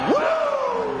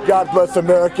God bless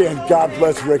America and God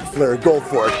bless Ric Flair. Go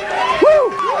for it.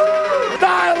 Woo!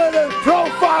 Styling and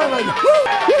profiling. Woo!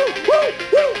 Woo!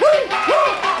 Woo! Woo! Woo!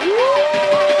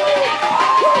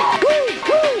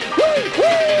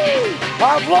 Woo!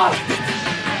 I've lost it.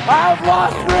 I've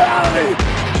lost reality.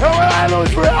 And when I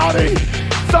lose reality,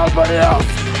 somebody else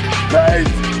pays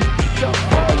the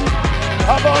price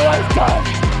of a lifetime.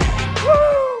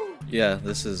 Woo! Yeah,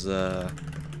 this is a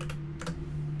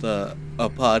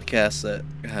podcast that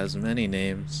has many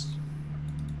names.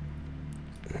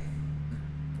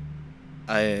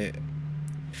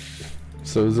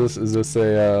 So is this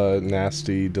a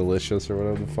Nasty Delicious or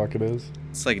whatever the fuck it is?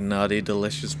 It's like Naughty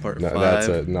Delicious Part 5. That's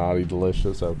it, Naughty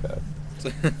Delicious, okay.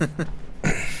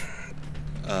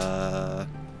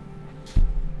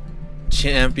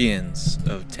 Champions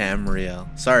of Tamriel.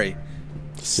 Sorry.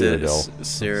 Cyrodiil.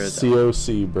 Cyrodiil.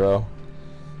 COC, bro.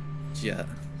 Yeah.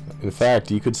 In fact,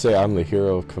 you could say I'm the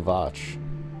hero of Kvatch.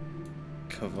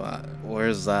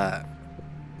 Where's that?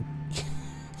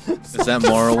 Is that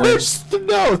Morrowind?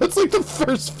 No, that's like the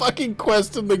first fucking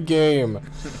quest in the game.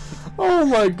 Oh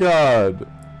my god.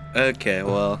 Okay,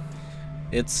 well,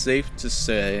 it's safe to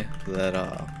say that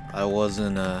I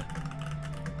wasn't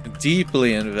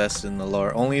deeply invested in the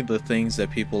lore. Only the things that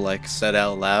people like said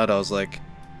out loud, I was like,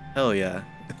 hell yeah.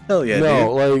 Hell yeah,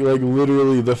 no, dude. like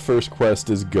literally the first quest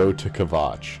is go to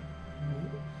Kvatch.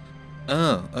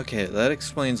 Oh, okay, that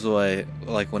explains why,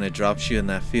 like, when it drops you in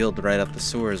that field right up the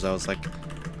sewers, I was like,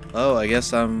 oh, I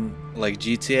guess I'm like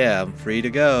GTA, I'm free to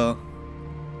go.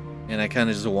 And I kind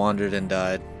of just wandered and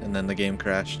died, and then the game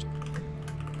crashed.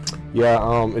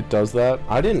 Yeah, it does that.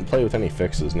 I didn't play with any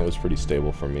fixes, and it was pretty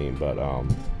stable for me, but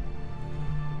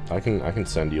I can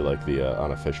send you like the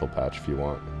unofficial patch if you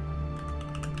want.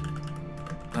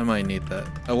 I might need that.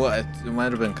 Oh, well, it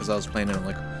might have been because I was playing it on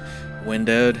like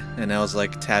windowed, and I was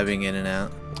like tabbing in and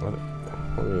out.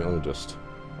 Let me just.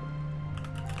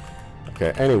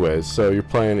 Okay. Anyways, so you're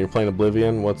playing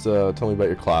Oblivion. What's tell me about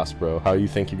your class, bro? How you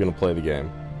think you're gonna play the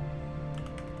game?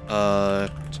 I'm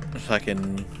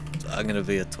gonna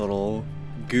be a total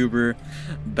goober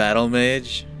battle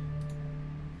mage.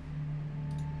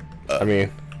 I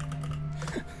mean,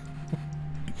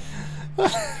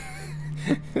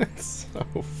 it's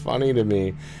so funny to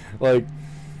me. Like,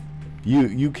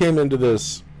 you came into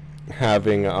this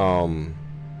having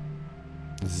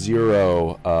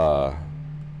zero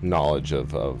knowledge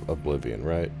of Oblivion,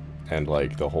 right? And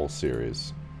like the whole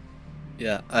series.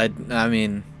 Yeah, I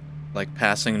mean, like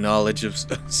passing knowledge of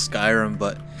Skyrim,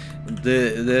 but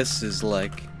this is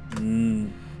like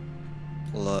in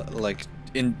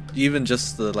even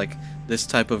just the like this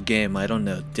type of game I don't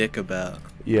know dick about.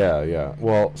 Yeah.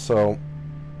 Well, so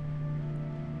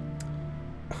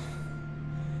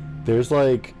there's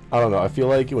like, I don't know, I feel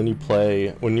like when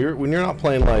you're not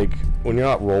playing, like when you're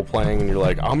not role playing and you're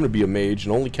like, I'm gonna be a mage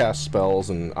and only cast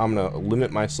spells and I'm gonna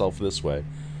limit myself this way.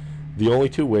 The only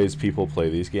two ways people play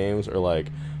these games are like,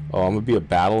 oh, I'm gonna be a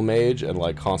battle mage and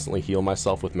like constantly heal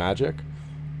myself with magic,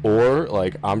 or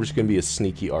like I'm just gonna be a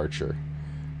sneaky archer.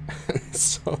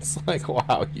 So it's like,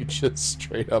 wow, you just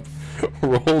straight up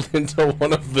rolled into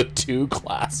one of the two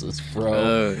classes,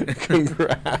 bro.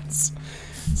 Congrats.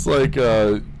 It's like,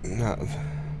 oh man.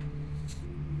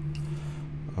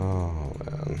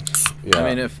 Yeah. I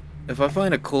mean, if I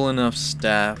find a cool enough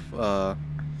staff, I'll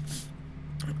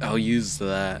use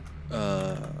that.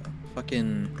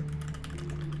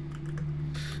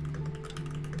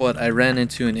 But I ran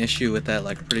into an issue with that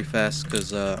like pretty fast because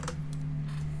the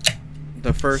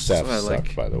first Staffs like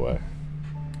suck, by the way.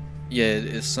 yeah,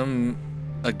 it's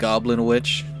a goblin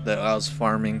witch that I was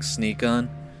farming sneak on.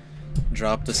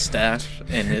 Dropped a staff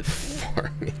and it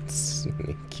farming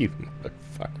sneak, you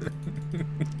motherfucker.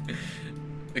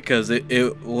 Because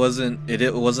it wasn't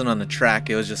on the track,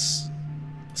 it was just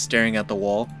staring at the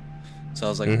wall. So I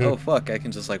was like, oh fuck, I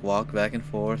can just like walk back and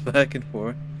forth.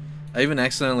 I even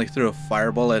accidentally threw a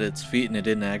fireball at its feet and it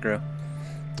didn't aggro.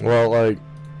 Well, like,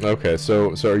 okay,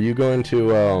 so are you going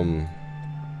to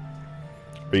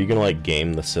like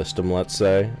game the system, let's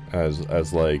say,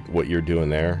 as like what you're doing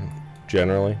there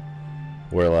generally?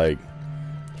 Where like,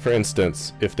 for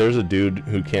instance, if there's a dude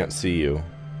who can't see you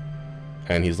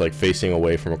and he's like facing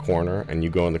away from a corner and you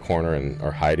go in the corner and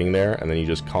are hiding there and then you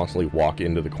just constantly walk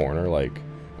into the corner, like,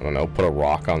 I don't know, put a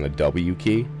rock on the W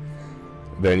key,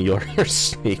 then your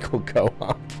sneak will go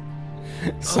up.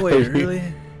 So oh wait, really?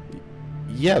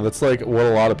 Yeah, that's like what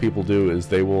a lot of people do is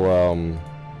they will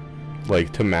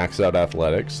like to max out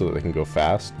athletics so that they can go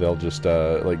fast. They'll just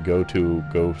like go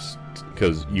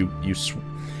because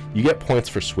you get points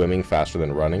for swimming faster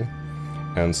than running,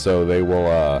 and so they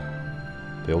will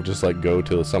They'll just like go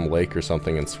to some lake or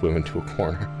something and swim into a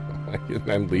corner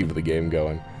and leave the game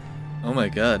going. Oh my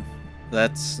god.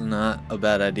 That's not a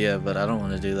bad idea, but I don't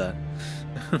want to do that.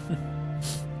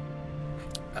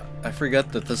 I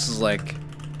forgot that this is like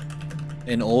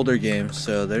an older game,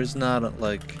 so there's not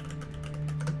like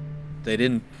they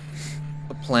didn't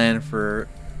plan for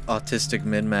autistic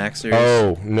min-maxers.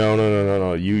 Oh,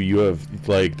 no. You have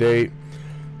like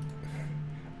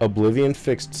Oblivion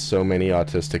fixed so many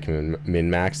autistic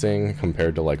min-maxing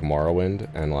compared to like Morrowind,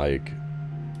 and like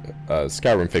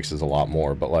Skyrim fixes a lot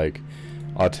more, but like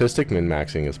autistic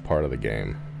min-maxing is part of the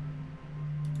game.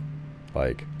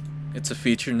 Like, it's a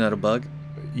feature, not a bug.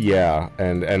 Yeah,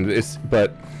 and it's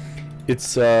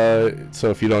so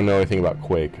if you don't know anything about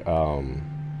Quake,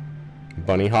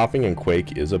 bunny hopping in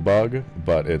Quake is a bug,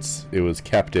 but it was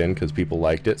kept in because people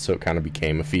liked it, so it kind of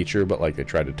became a feature, but like they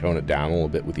tried to tone it down a little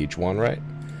bit with each one, right?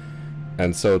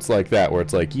 And so it's like that, where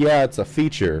it's like, yeah, it's a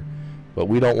feature, but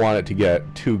we don't want it to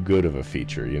get too good of a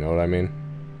feature, you know what I mean?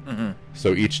 Mm-hmm.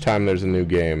 So each time there's a new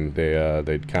game,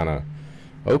 they'd kind of,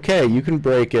 okay, you can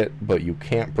break it, but you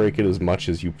can't break it as much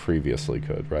as you previously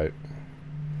could, right?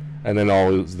 And then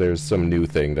always there's some new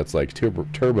thing that's like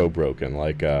turbo broken,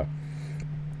 like in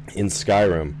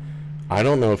Skyrim. I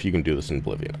don't know if you can do this in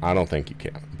Oblivion. I don't think you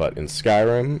can. But in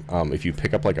Skyrim, if you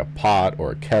pick up like a pot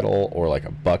or a kettle or like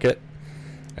a bucket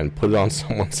and put it on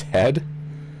someone's head,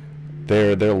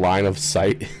 their line of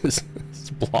sight is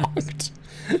blocked,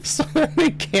 so that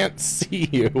they can't see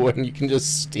you, and you can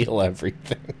just steal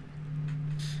everything.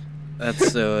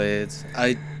 That's so it's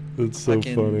so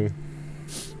funny.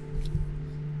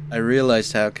 I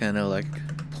realized how kind of like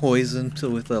poisoned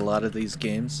with a lot of these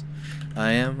games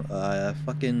I am.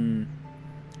 Fucking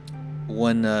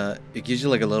when it gives you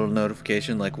like a little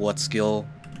notification like what skill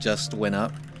just went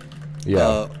up.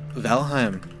 Yeah.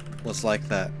 Valheim was like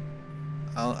that.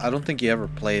 I don't think you ever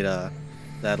played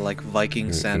that like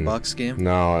Viking sandbox game.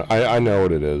 No, I know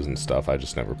what it is and stuff. I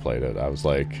just never played it. I was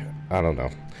like, I don't know.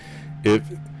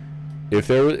 If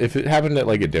it happened at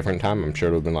like a different time, I'm sure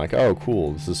it would have been like, oh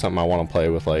cool, this is something I want to play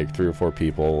with like 3 or 4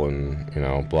 people, and you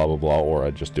know, blah blah blah, or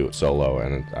I'd just do it solo,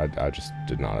 and I just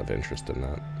did not have interest in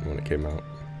that when it came out.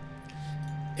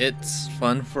 It's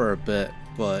fun for a bit,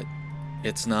 but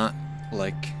it's not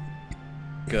like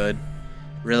good,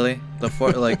 really.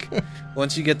 Like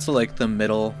once you get to like the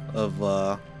middle of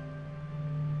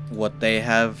what they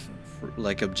have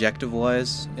like objective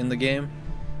wise in the game,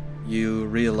 you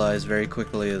realize very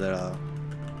quickly that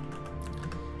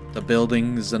the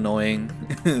building is annoying.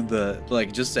 The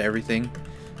like just everything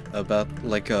about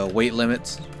like weight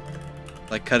limits,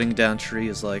 like cutting down tree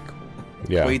is like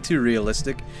way too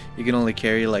realistic. You can only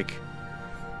carry like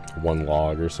 1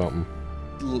 log or something.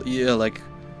 Yeah, like,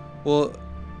 well,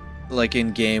 like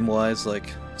in game wise,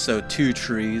 like, so 2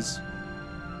 trees,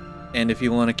 and if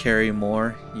you want to carry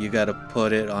more, you gotta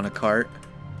put it on a cart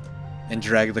and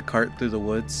drag the cart through the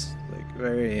woods.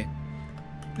 Like,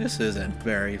 this isn't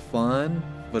very fun,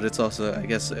 but it's also, I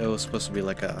guess it was supposed to be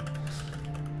like a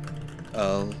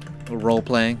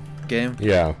role-playing game.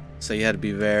 Yeah. So you had to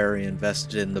be very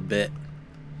invested in the bit.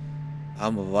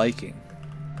 I'm a Viking,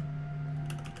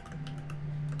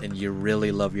 and you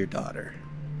really love your daughter.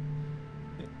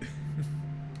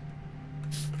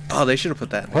 Oh, they should have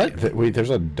put that in What? Wait, there's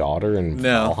a daughter in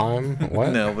Valheim?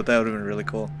 What? No, but that would have been really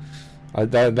cool.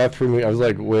 That threw me. I was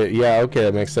like, wait, yeah, okay,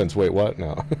 that makes sense. Wait, what?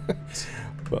 No.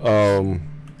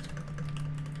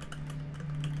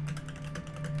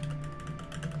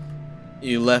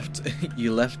 You left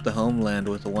the homeland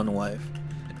with 1 wife,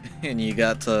 and you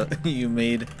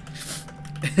made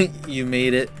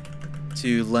it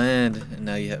to land, and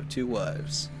now you have 2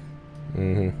 wives.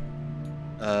 Mm-hmm.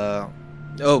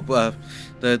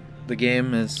 The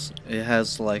game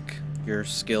has like your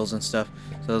skills and stuff.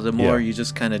 So the more you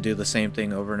just kind of do the same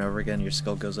thing over and over again, your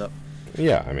skill goes up.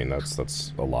 Yeah, I mean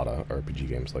that's a lot of RPG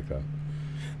games like that.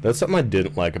 That's something I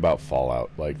didn't like about Fallout.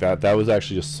 Like that was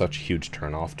actually just such a huge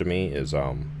turnoff to me.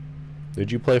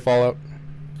 Did you play Fallout?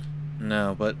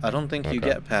 No, but I don't think you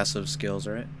get passive skills,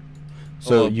 right?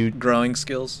 So you growing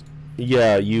skills.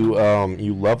 Yeah, you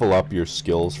level up your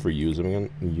skills for using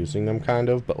them kind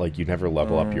of, but like you never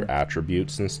level up your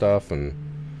attributes and stuff, and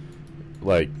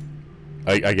like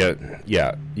I get,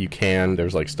 yeah, you can.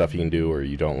 There's like stuff you can do, or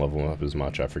you don't level them up as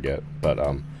much. I forget, but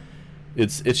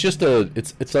it's just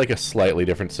it's like a slightly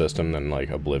different system than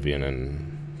like Oblivion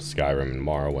and Skyrim and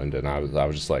Morrowind, and I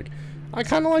was just like, I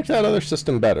kind of like that other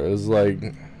system better. It was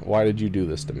like, why did you do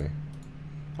this to me?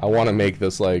 I want to make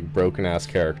this like broken ass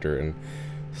character, and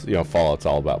you know, Fallout's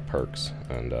all about perks,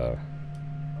 and yeah.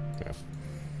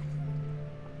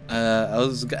 I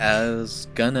was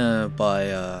gonna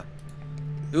buy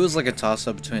It was like a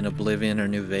toss-up between Oblivion or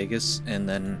New Vegas, and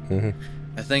then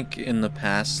I think in the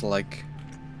past, like,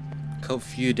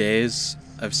 few days,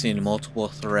 I've seen multiple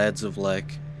threads of,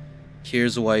 like,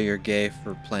 here's why you're gay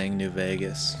for playing New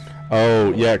Vegas.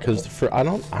 Oh, yeah, because I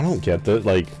don't get that,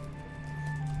 like,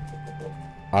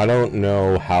 I don't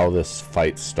know how this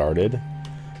fight started,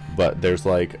 but there's,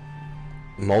 like,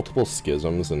 multiple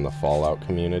schisms in the Fallout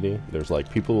community. There's, like,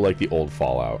 people who like the old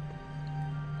Fallout.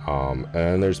 And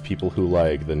then there's people who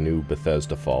like the new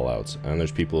Bethesda Fallouts, and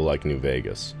there's people who like New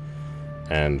Vegas.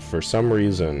 And for some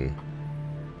reason,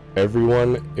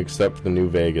 everyone except the New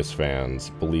Vegas fans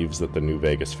believes that the New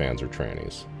Vegas fans are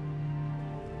trannies.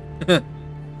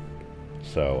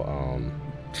 So,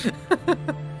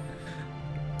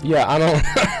 yeah, I don't.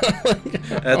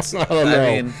 I don't know.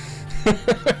 I mean,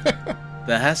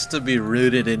 that has to be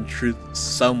rooted in truth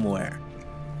somewhere.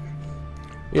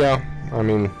 Yeah, I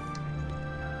mean.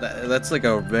 That's like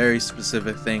a very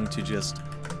specific thing to just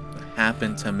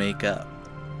happen to make up.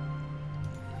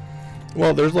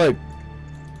 Well, there's like,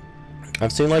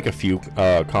 I've seen like a few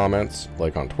comments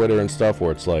like on Twitter and stuff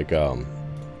where it's like a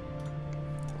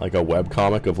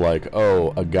webcomic of like,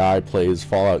 oh, a guy plays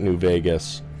Fallout New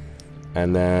Vegas,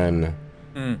 and then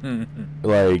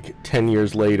like 10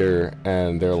 years later,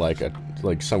 and they're like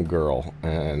some girl,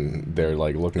 and they're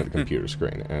like looking at the computer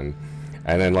screen,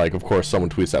 and then, like, of course,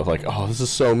 someone tweets out, like, oh, this is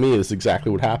so me. This is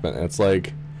exactly what happened. And it's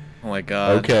like, oh my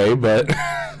god. Okay, but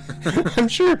I'm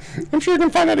sure you can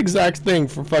find that exact thing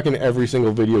for fucking every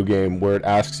single video game where it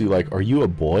asks you, like, are you a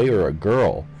boy or a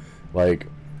girl? Like,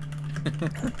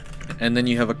 and then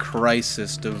you have a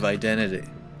crisis of identity.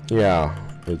 Yeah,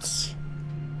 it's.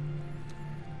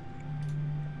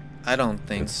 I don't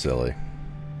think. It's silly.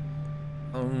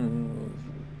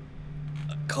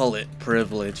 Call it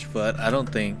privilege, but I don't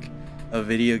think a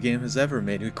video game has ever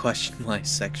made me question my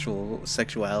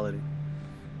sexuality.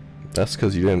 That's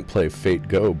because you didn't play Fate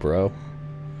Go, bro.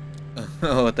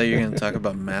 Oh, I thought you were going to talk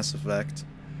about Mass Effect.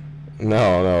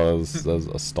 No, that was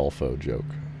a Stolfo joke.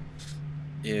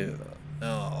 Ew.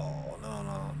 No.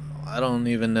 I don't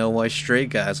even know why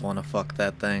straight guys want to fuck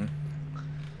that thing.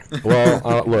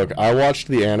 Well, look, I watched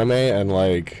the anime, and,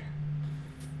 like,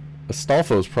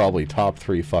 Astolfo's probably top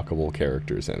 3 fuckable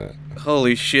characters in it.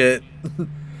 Holy shit.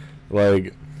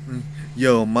 Like,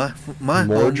 yo, my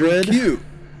Mordred, cute.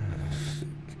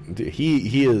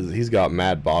 He's got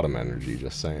mad bottom energy.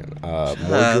 Just saying.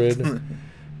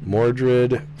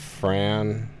 Mordred,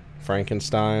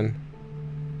 Frankenstein.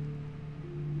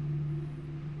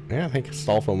 Yeah, I think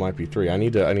Astolfo might be 3. I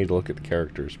need to look at the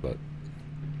characters, but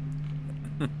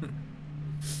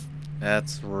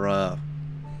that's rough.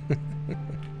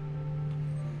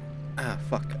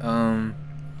 Fuck.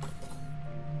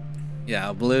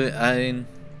 Yeah,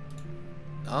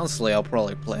 honestly, I'll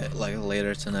probably play it like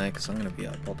later tonight because I'm gonna be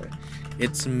up all day.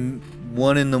 It's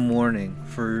 1 in the morning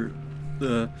for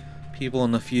the people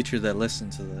in the future that listen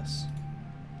to this.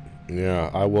 Yeah,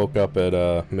 I woke up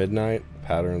at midnight.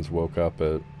 Patterns woke up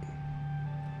at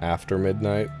after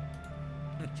midnight.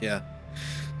 Yeah,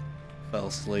 fell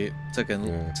asleep. Took a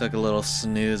little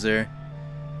snoozer.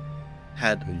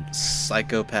 Had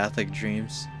psychopathic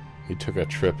dreams. He took a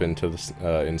trip into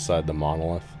the inside the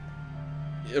monolith.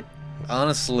 Yep.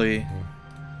 Honestly,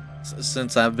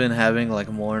 since I've been having like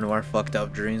more and more fucked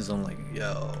up dreams, I'm like,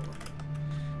 yo,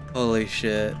 holy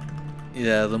shit.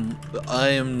 Yeah, I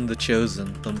am the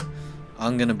chosen.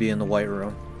 I'm gonna be in the White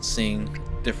Room, seeing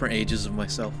different ages of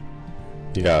myself.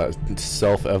 Yeah,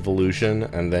 self-evolution,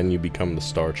 and then you become the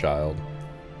Star Child.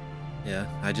 Yeah,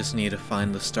 I just need to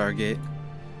find the Stargate.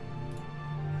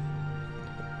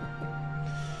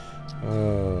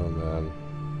 Oh, man.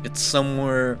 It's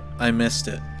somewhere I missed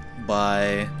it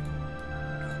by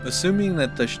assuming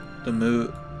that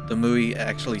the movie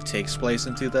actually takes place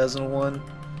in 2001.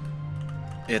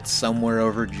 It's somewhere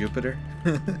over Jupiter.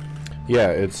 Yeah,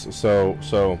 it's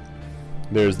so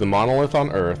there's the monolith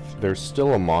on Earth. There's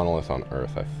still a monolith on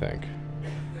Earth, I think.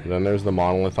 Then there's the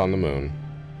monolith on the moon.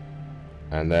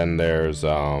 And then there's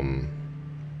the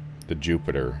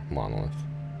Jupiter monolith.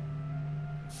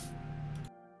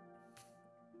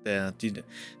 Yeah, do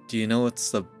you know what's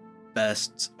the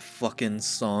best fucking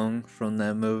song from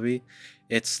that movie?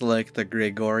 It's like the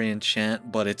Gregorian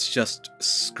chant, but it's just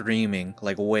screaming,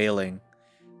 like wailing.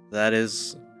 That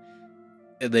is,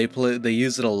 they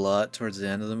use it a lot towards the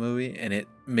end of the movie, and it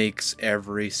makes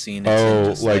every scene.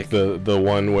 Just like the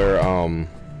one where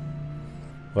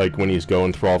like when he's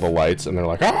going through all the lights and they're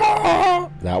like, ah!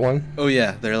 That one? Oh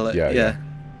yeah, they're like yeah.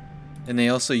 And they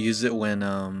also use it when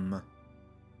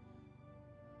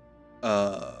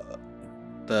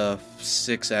the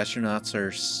 6 astronauts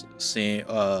are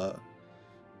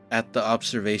at the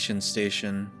observation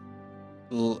station,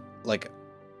 like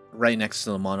right next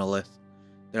to the monolith.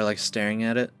 They're like staring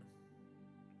at it.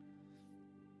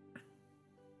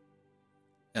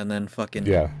 And then fucking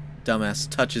dumbass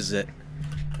touches it.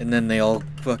 And then they all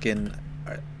fucking...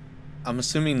 I'm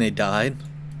assuming they died.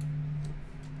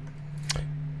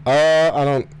 I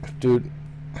don't... Dude,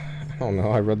 I don't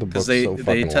know. I read the book so fucking long. Because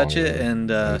they touch it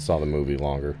and... I saw the movie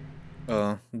longer.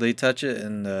 Oh, they touch it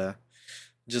and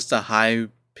just a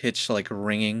high-pitched like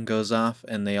ringing goes off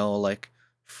and they all like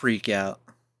freak out.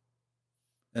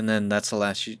 And then that's the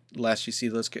last you see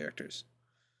those characters.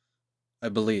 I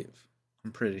believe.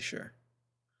 I'm pretty sure.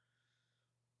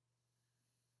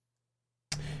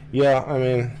 Yeah, I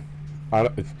mean,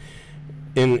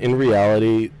 in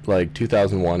reality, like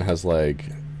 2001 has like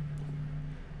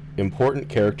important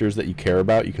characters that you care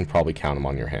about. You can probably count them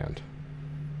on your hand.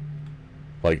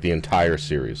 Like the entire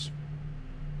series.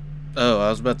 Oh, I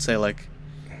was about to say like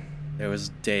there was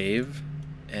Dave,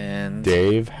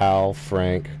 Hal,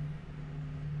 Frank.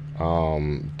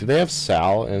 Do they have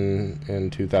Sal in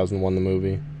 2001 the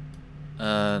movie?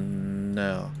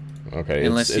 No. Okay.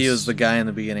 Unless he was the guy in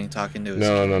the beginning talking to his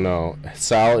No.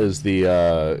 Sal is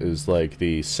is like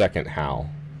the second Hal.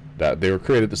 That they were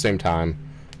created at the same time.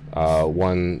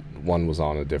 One was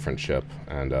on a different ship,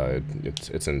 and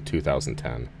it's in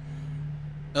 2010.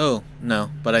 Oh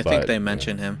no, but I think they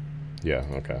mention him. Yeah.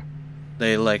 Okay.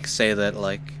 They like say that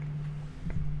like,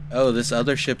 oh, this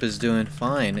other ship is doing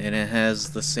fine and it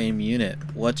has the same unit.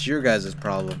 What's your guys'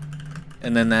 problem?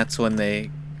 And then that's when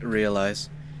they realize,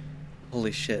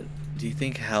 holy shit. Do you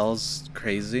think Hal's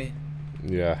crazy?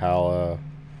 Yeah, Hal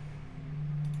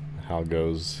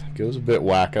goes a bit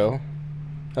wacko.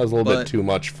 Has a little bit too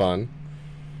much fun.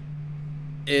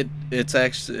 It's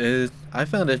actually I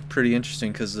found it pretty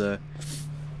interesting because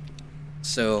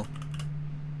so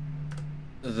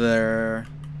they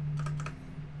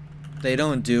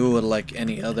don't do like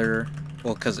any other,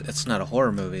 well, because it's not a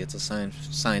horror movie, it's a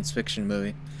science fiction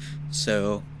movie.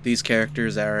 So these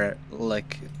characters are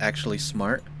like actually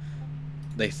smart.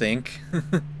 They think.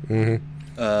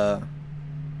 Mm-hmm.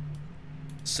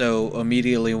 So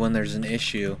immediately when there's an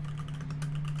issue,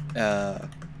 and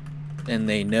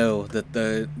they know that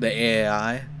the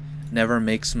AI never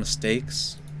makes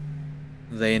mistakes,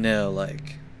 they know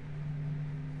like,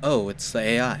 oh, it's the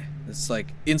AI. It's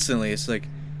like instantly, it's like,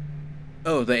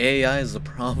 oh, the AI is the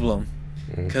problem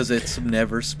because it's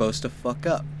never supposed to fuck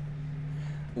up.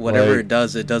 Whatever it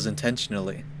does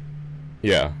intentionally.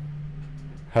 Yeah.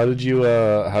 How'd you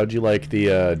like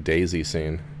the Daisy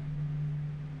scene?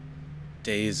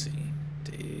 Daisy.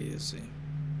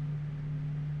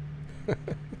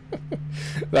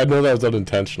 I know that was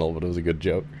unintentional, but it was a good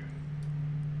joke.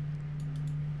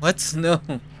 What? No.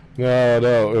 No.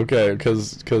 Okay,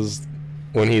 because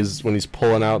when he's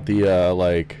pulling out the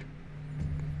like,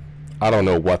 I don't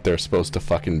know what they're supposed to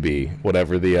fucking be.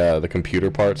 Whatever the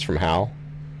computer parts from Hal.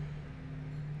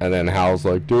 And then Hal's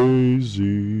like,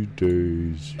 Daisy.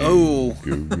 Oh.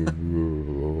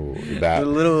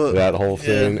 that whole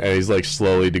thing. Yeah. And he's like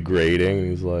slowly degrading.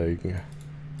 And he's like,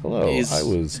 hello, I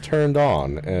was turned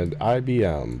on at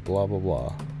IBM, blah, blah,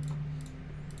 blah.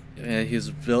 Yeah, he was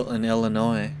built in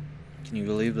Illinois. Can you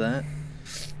believe that?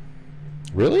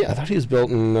 Really? I thought he was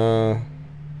built in, I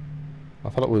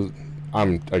thought it was,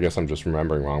 I guess I'm just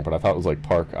remembering wrong, but I thought it was like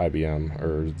Park IBM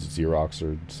or Xerox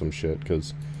or some shit,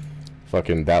 because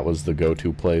fucking that was the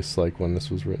go-to place, like, when this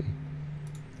was written.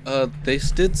 They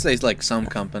did say, like, some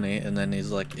company, and then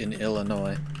he's, like, in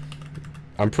Illinois.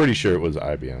 I'm pretty sure it was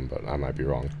IBM, but I might be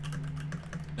wrong.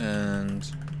 And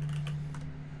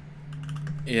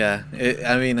yeah,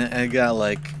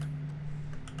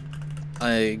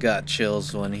 I got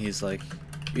chills when he's like,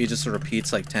 he just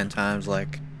repeats like 10 times,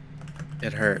 like,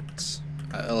 it hurts.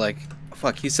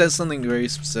 Fuck, he says something very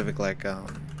specific, like,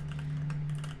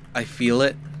 I feel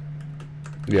it.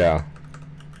 Yeah.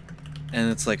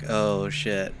 And it's like, oh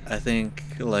shit. I think,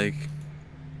 like,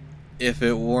 if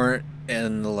it weren't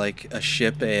in like a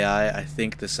ship AI, I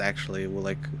think this actually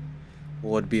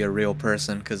would be a real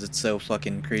person, because it's so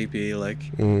fucking creepy.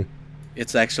 Like,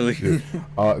 it's actually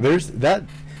there's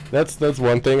that's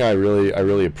one thing I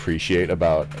really appreciate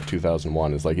about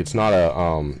 2001 is like it's not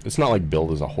like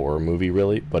billed as a horror movie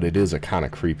really, but it is a kind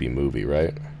of creepy movie,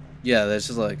 right? Yeah, there's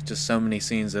just so many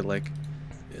scenes that like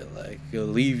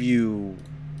leave you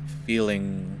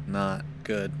feeling not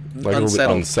good, like a little bit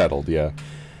unsettled, yeah.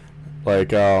 Like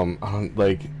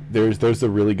there's the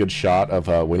really good shot of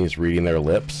when he's reading their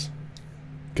lips,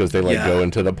 because they go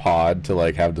into the pod to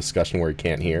like have a discussion where he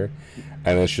can't hear,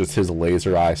 and it's just his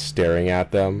laser eye staring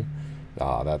at them.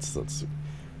 That's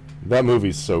That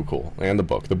movie's so cool, and the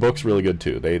book. The book's really good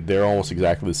too. They're almost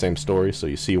exactly the same story, so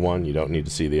you see one, you don't need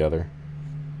to see the other.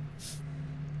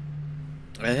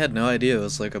 I had no idea it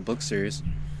was like a book series.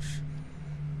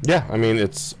 Yeah, I mean,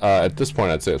 it's at this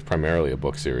point I'd say it's primarily a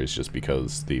book series, just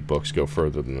because the books go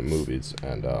further than the movies,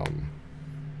 and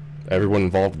everyone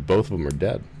involved with both of them are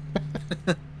dead.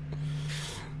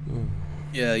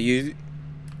 Yeah,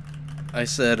 I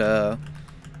said,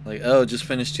 like, oh, just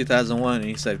finished 2001, and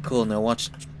he said, cool, now watch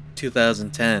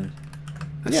 2010.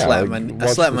 I slapped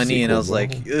my knee and I was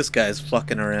like, this guy's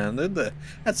fucking around.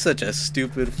 That's such a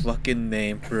stupid fucking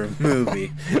name for a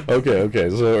movie. Okay,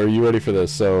 so are you ready for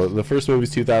this? So the first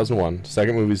movie's 2001,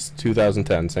 second movie's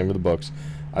 2010, same for the books.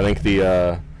 I think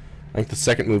the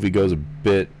second movie goes a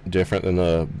bit different than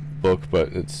the book, but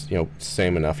it's,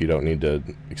 same enough, you don't need to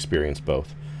experience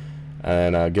both.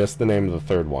 And guess the name of the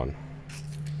third one.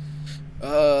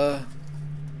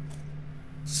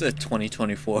 It's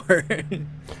 2024.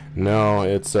 No,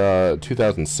 it's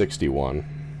 2061.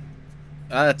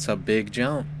 That's a big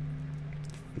jump.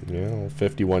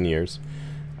 51 years.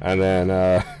 And then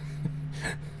I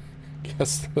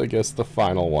guess the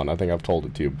final one. I think I've told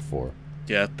it to you before.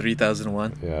 Yeah,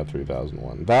 3001. Yeah,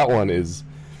 3001. That one is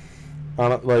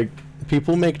like,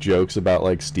 people make jokes about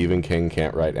like Stephen King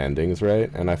can't write endings, right?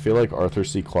 And I feel like Arthur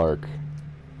C. Clarke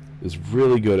is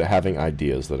really good at having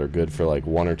ideas that are good for like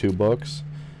 1 or 2 books,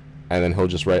 and then he'll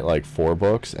just write like 4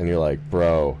 books, and you're like,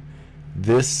 bro,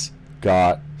 this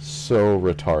got so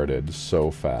retarded so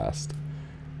fast.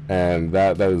 And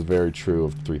that is very true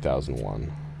of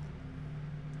 3001.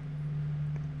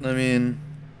 I mean,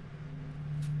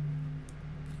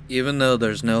 even though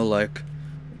there's no like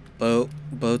bow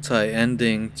tie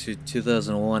ending to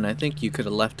 2001, I think you could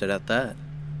have left it at that.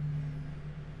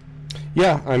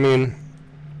 Yeah, I mean,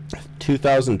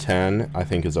 2010 I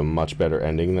think is a much better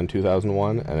ending than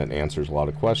 2001, and it answers a lot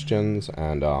of questions,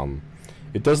 and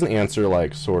it doesn't answer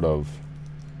like sort of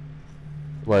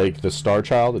like the Star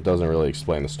Child. It doesn't really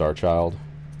explain the Star Child.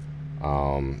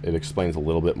 It explains a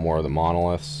little bit more of the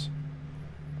monoliths,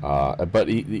 but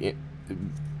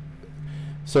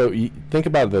so you think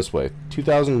about it this way: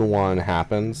 2001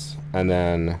 happens, and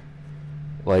then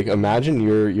like imagine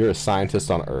you're a scientist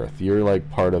on Earth. You're like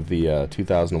part of the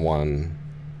 2001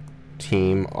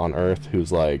 team on Earth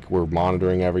who's like, we're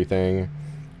monitoring everything,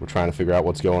 we're trying to figure out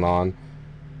what's going on,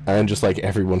 and then just like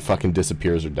everyone fucking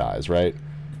disappears or dies, right?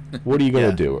 What are you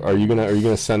gonna do? Are you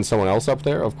gonna send someone else up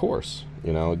there? Of course.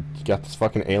 You got this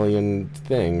fucking alien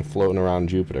thing floating around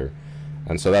Jupiter,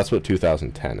 and so that's what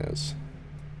 2010 is.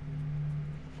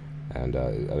 And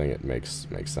I think it makes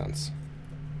sense.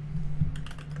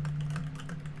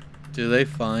 Do they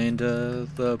find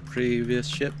the previous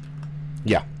ship?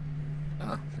 Yeah.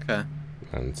 Ah, okay.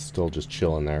 And it's still just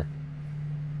chilling there.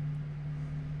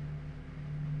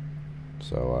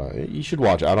 So you should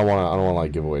watch it. I don't want to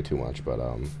like give away too much, but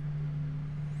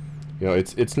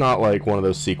it's not like one of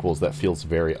those sequels that feels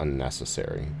very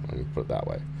unnecessary. Let me put it that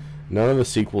way. None of the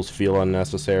sequels feel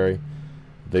unnecessary.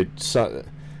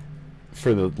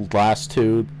 For the last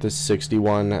two, the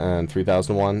 61 and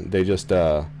 3001, they just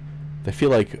they feel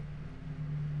like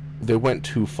they went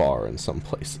too far in some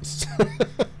places.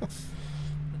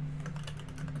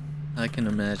 I can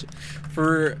imagine.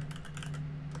 For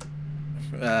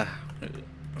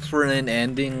an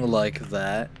ending like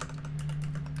that,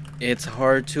 it's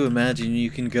hard to imagine you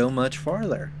can go much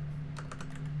farther.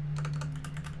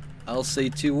 I'll say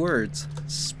 2 words: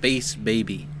 space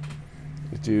baby.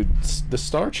 Dude, the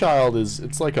Star Child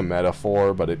it's like a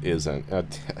metaphor, but it isn't.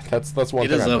 That's one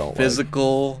thing I don't like. It is a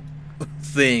physical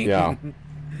thing. Yeah.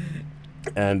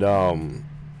 And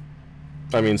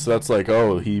I mean, so that's like,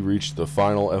 oh, he reached the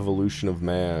final evolution of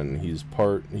man. He's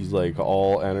like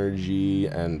all energy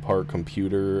and part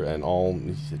computer and all.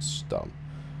 It's dumb.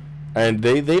 And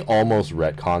they almost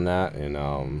retcon that in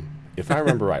if I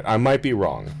remember right. I might be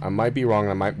wrong. I might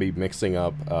be mixing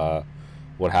up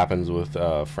what happens with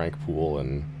Frank Poole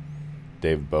and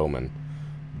Dave Bowman.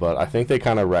 But I think they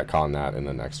kind of retcon that in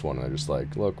the next one. They're just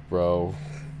like, look, bro,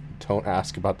 don't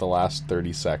ask about the last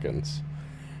 30 seconds.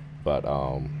 But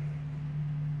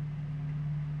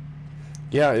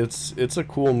yeah, it's a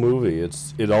cool movie.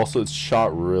 It's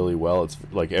shot really well. It's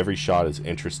like every shot is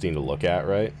interesting to look at,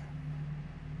 right?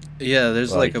 Yeah,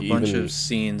 there's like a bunch of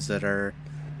scenes that are,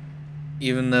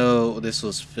 even though this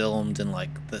was filmed in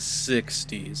like the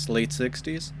 60s, late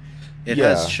 60s, it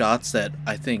has shots that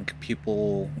I think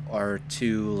people are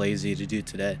too lazy to do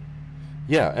today.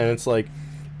 Yeah, and it's like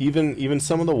even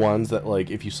some of the ones that, like,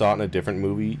 if you saw it in a different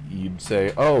movie, you'd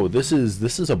say, oh, this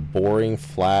is a boring,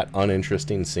 flat,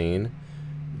 uninteresting scene.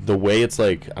 The way it's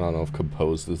like, I don't know if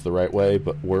composed is the right way,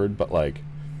 but like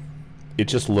it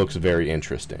just looks very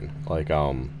interesting. Like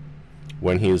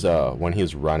when he's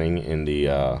running in the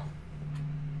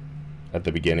at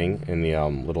the beginning in the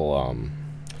little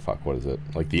fuck, what is it?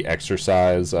 Like the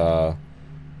exercise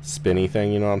spinny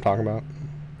thing, you know what I'm talking about?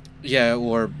 Yeah,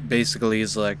 or basically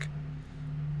he's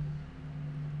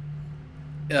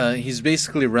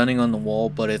basically running on the wall,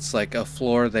 but it's like a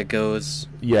floor that goes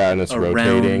Yeah, and it's around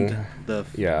rotating.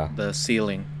 the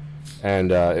ceiling.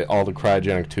 And all the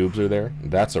cryogenic tubes are there.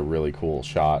 That's a really cool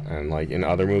shot. And like in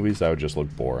other movies, that would just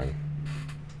look boring.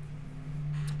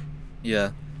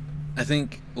 Yeah, I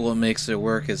think what makes it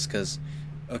work is because,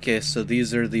 okay, so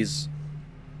these are these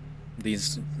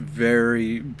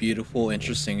very beautiful,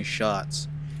 interesting shots,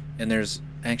 and there's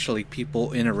actually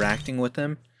people interacting with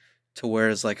them, to where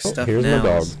it's like stuff here's now. my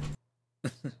dog.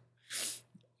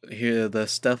 Here, the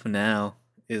stuff now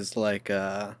is like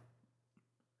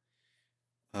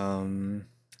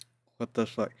what the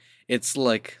fuck? It's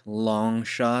like long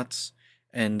shots,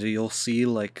 and you'll see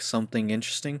like something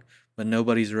interesting, but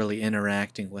nobody's really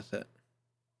interacting with it.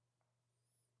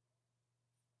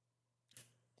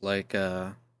 Like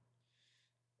I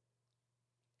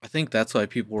think that's why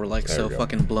people were like There so we go.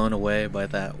 fucking blown away by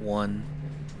that one.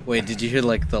 Wait, did you hear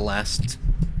like the last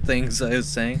things I was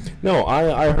saying? No,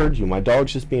 I heard you. My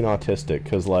dog's just being autistic.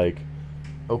 Because, like,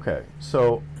 okay,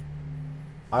 so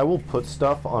I will put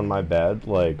stuff on my bed.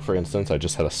 Like, for instance, I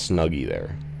just had a Snuggie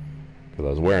there. Because I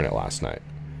was wearing it last night.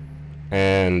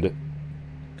 And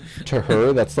to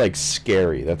her, that's, like,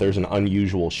 scary. That there's an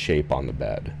unusual shape on the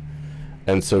bed.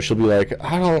 And so she'll be like,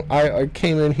 I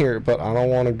came in here, but I don't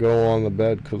want to go on the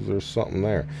bed because there's something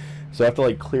there. So I have to,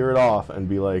 like, clear it off and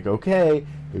be like, okay,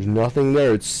 there's nothing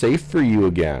there. It's safe for you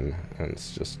again. And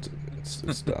it's just,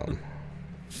 it's dumb.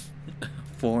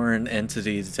 Foreign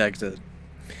entity detected.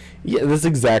 Yeah, that's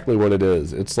exactly what it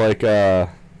is. It's like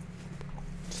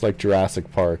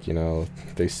Jurassic Park, you know.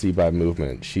 They see by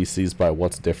movement. She sees by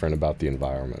what's different about the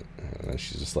environment. And then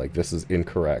she's just like, this is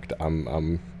incorrect.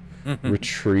 I'm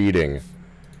retreating.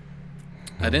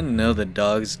 I didn't know that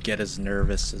dogs get as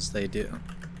nervous as they do.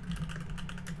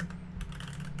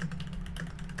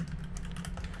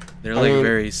 They're like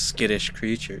very skittish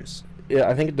creatures. Yeah,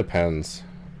 I think it depends.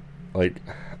 Like,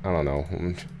 I don't know.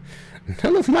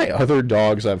 None of my other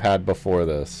dogs I've had before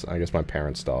this, I guess my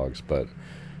parents' dogs, but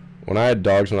when I had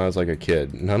dogs when I was like a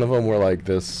kid, none of them were like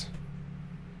this.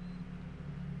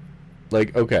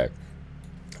 Like, okay,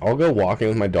 I'll go walking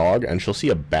with my dog and she'll see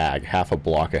a bag half a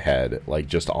block ahead, like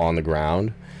just on the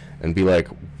ground, and be like,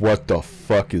 what the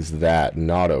fuck is that?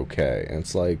 Not okay. And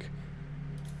it's like,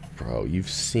 bro, you've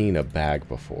seen a bag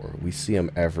before. We see them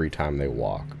every time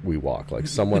we walk. Like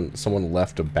someone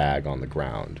left a bag on the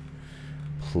ground.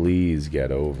 Please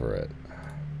get over it.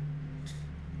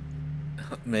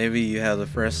 Maybe you have the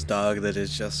first dog that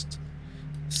is just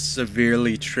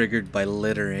severely triggered by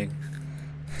littering.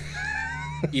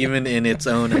 Even in its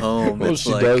own home. Well, it's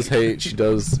she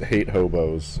does hate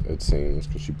hobos, it seems,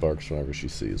 because she barks whenever she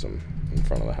sees them in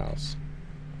front of the house.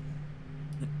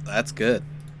 That's good.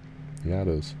 Yeah, it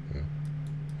is. Yeah.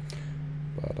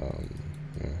 But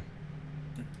yeah.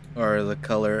 Or the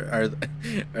color,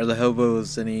 are the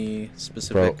hobos any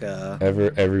specific? Bro,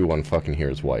 everyone fucking here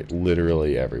is white.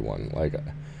 Literally everyone. Like, I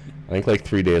think like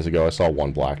 3 days ago I saw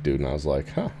one black dude and I was like,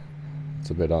 huh, it's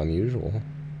a bit unusual.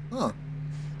 Huh.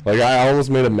 Like, I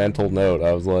almost made a mental note.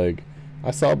 I was like,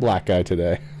 I saw a black guy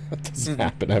today. That doesn't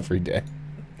happen every day.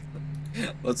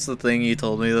 What's the thing you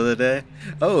told me the other day?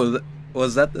 Oh,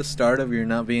 was that the start of your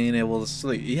not being able to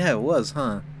sleep? Yeah, it was,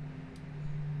 huh?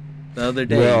 The other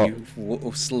day,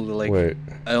 Well, like, wait.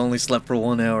 I only slept for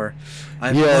 1 hour.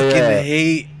 I Yeah,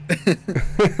 hate.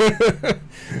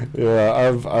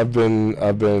 Yeah, I've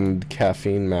been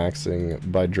caffeine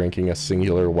maxing by drinking a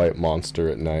singular white monster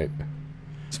at night.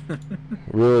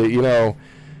 Really, you know,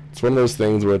 it's one of those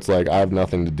things where it's like I have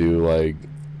nothing to do like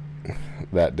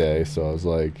that day, so I was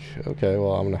like, okay,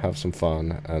 well, I'm gonna have some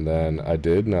fun, and then I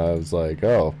did, and I was like,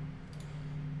 oh,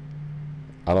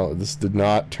 this did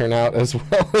not turn out as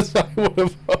well as I would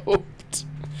have hoped.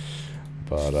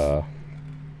 But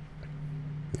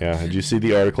yeah, did you see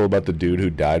the article about the dude who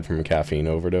died from a caffeine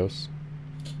overdose?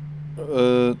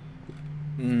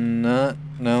 No.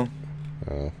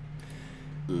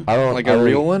 I don't Like a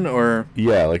real one, or?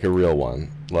 Yeah, like a real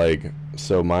one. Like,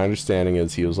 so my understanding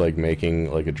is he was like making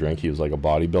like a drink. He was like a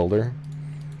bodybuilder,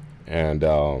 and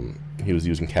he was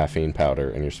using caffeine powder,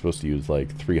 and you're supposed to use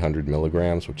like 300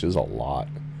 milligrams, which is a lot.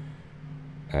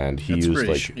 And he used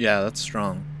like yeah, that's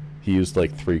strong. He used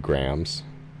like 3 grams,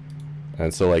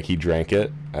 and so like he drank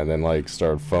it and then like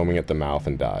started foaming at the mouth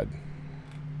and died,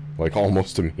 like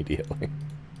almost immediately.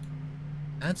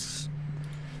 That's.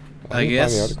 I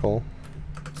guess. find the article.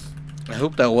 I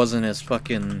hope that wasn't his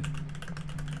fucking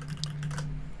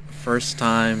first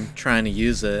time trying to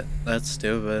use it. That's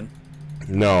stupid.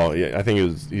 No, yeah, I think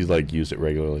he's like used it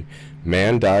regularly.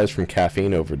 Man dies from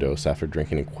caffeine overdose after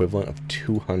drinking equivalent of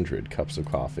 200 cups of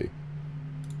coffee.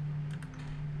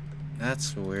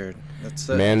 That's weird.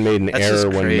 Man made an that's error just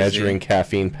when crazy. measuring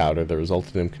caffeine powder that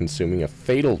resulted in him consuming a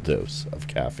fatal dose of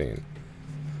caffeine.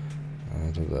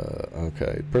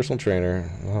 Okay, personal trainer,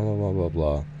 blah, blah, blah, blah,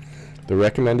 blah. The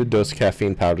recommended dose of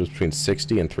caffeine powder is between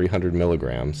 60 and 300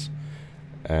 milligrams.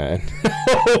 And,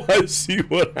 oh, I see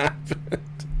what happened.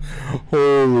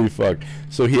 Holy fuck.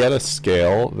 So he had a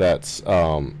scale that's,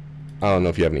 I don't know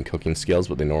if you have any cooking skills,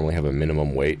 but they normally have a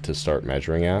minimum weight to start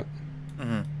measuring at.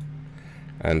 Mm-hmm.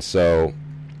 And so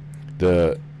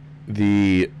the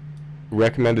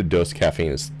recommended dose of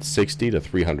caffeine is 60 to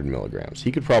 300 milligrams.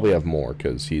 He could probably have more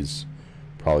because he's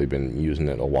probably been using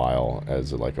it a while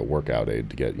as like a workout aid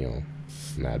to get,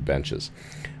 mad benches.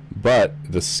 But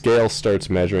the scale starts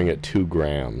measuring at 2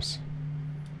 grams.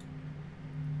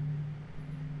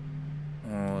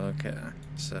 Oh, okay.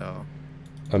 So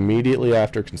Immediately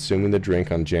after consuming the drink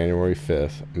on January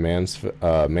 5th,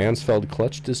 Mansfeld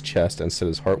clutched his chest and said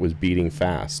his heart was beating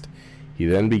fast. He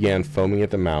then began foaming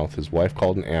at the mouth. His wife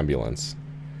called an ambulance,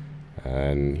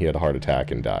 and he had a heart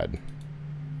attack and died.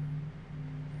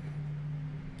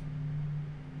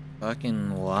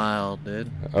 fucking wild, dude.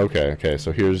 Okay,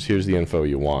 so here's the info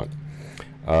you want.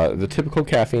 The typical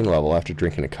caffeine level after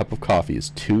drinking a cup of coffee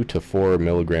is 2 to 4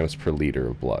 milligrams per liter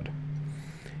of blood.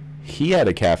 He had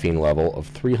a caffeine level of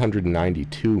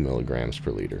 392 milligrams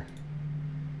per liter.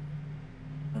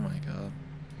 Oh my god.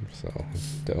 So,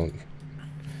 don't...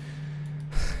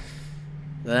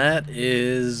 That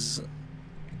is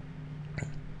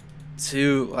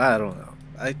too. I don't know.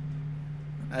 I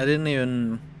didn't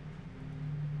even.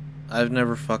 I've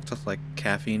never fucked with like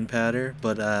caffeine powder,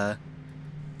 but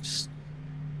just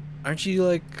aren't you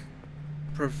like,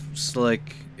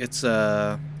 like it's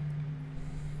you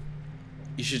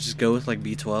should just go with like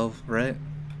B12, right?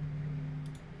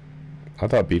 I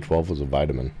thought B12 was a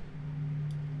vitamin.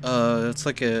 It's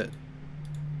like a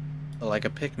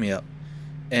pick me up.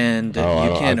 And Oh,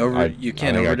 you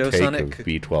can't I overdose take on it.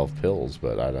 B12 pills,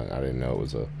 but I didn't know it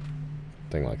was a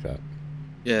thing like that.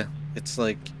 Yeah, it's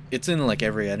in like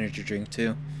every energy drink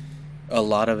too. A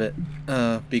lot of it,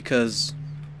 because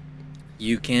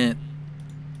you can't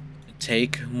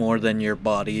take more than your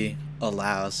body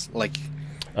allows. Like,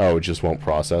 Oh, it just won't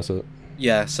process it?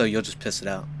 yeah, so you'll just piss it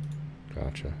out.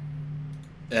 Gotcha.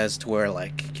 As to where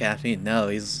like caffeine, no,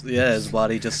 his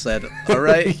body just said, all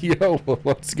right. Yo,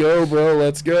 let's go, bro,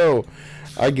 let's go.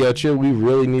 I get you. We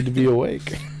really need to be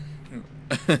awake.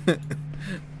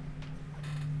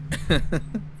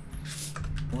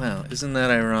 Wow, isn't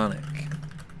that ironic?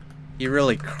 He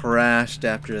really crashed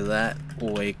after that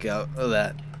wake up,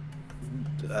 that,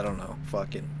 I don't know,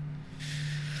 fucking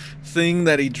thing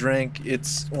that he drank.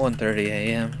 It's 1:30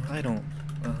 a.m. I don't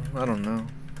know.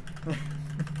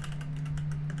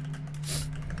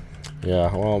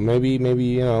 Yeah, well, maybe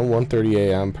 1:30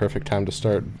 a.m. perfect time to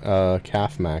start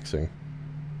calf maxing.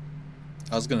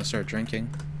 I was gonna start drinking.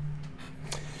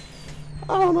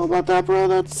 I don't know about that, bro.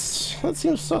 That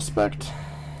seems suspect.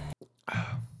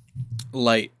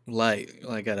 Light,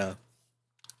 like the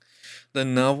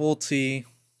novelty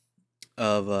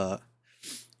of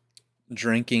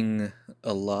drinking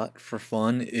a lot for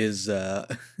fun is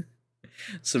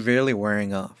severely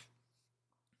wearing off.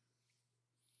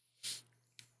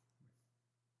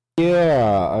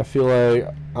 Yeah, I feel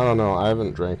like, I don't know, I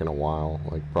haven't drank in a while,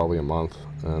 like probably a month,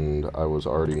 and I was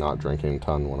already not drinking a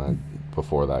ton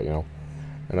before that,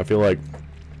 and I feel like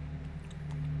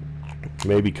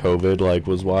maybe COVID, like,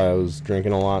 was why I was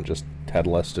drinking a lot, just had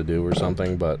less to do or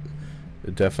something, but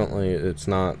it's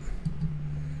not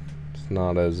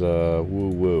as,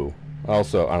 woo-woo.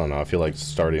 Also, I don't know, I feel like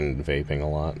starting vaping a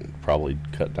lot, probably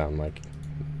cut down, like,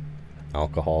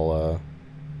 alcohol,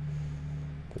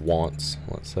 wants,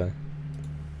 let's say.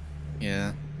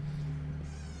 Yeah.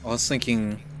 I was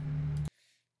thinking,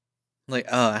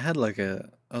 like, I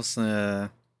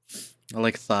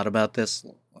thought about this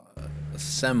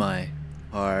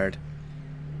semi-hard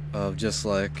of just,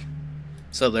 like,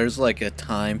 so there's, like, a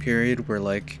time period where,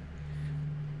 like,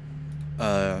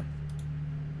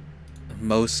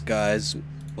 most guys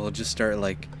will just start,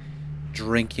 like,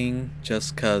 drinking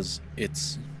just 'cause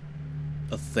it's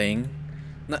a thing.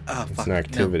 It's an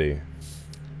activity. No.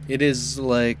 It is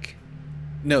like,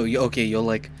 no, you'll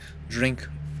like drink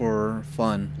for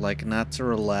fun, like not to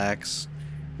relax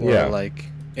or like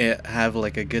have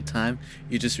like a good time.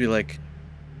 You just be like,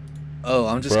 oh,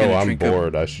 I'm just gonna drink. I'm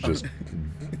bored. I should just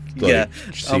Yeah,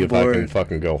 see I'm if I can bored.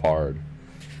 fucking go hard.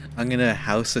 I'm gonna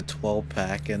house a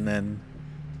 12-pack and then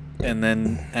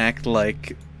act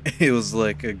like it was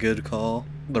like a good call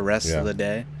the rest of the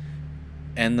day.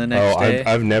 And the next day,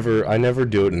 I never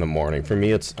do it in the morning. For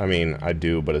me, it's, I mean, I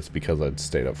do, but it's because I'd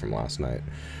stayed up from last night.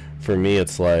 For me,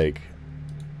 it's like,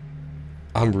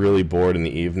 I'm really bored in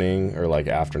the evening or like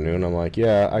afternoon. I'm like,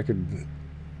 yeah,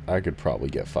 I could probably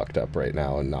get fucked up right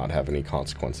now and not have any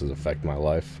consequences affect my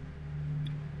life.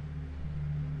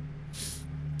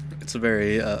 it's a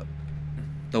very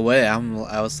the way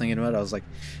I was thinking about it, I was like,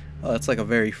 oh, it's like a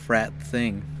very frat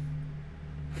thing.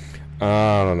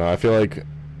 I don't know. I feel like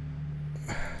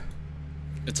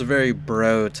It's a very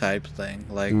bro type thing.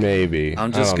 Like, maybe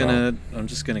I'm just gonna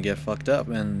get fucked up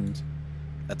and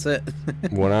that's it.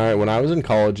 when I was in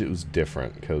college, it was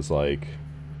different because, like,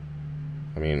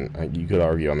 I mean, you could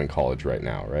argue I'm in college right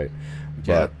now, right?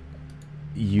 Yeah. But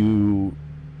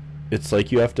it's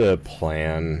like you have to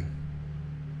plan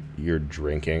your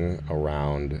drinking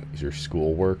around your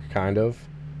schoolwork, kind of.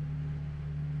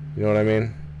 You know what I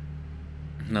mean?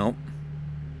 Nope.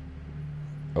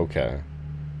 Okay.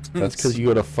 That's because you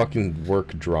go to fucking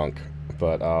work drunk.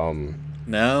 But,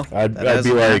 No, I'd that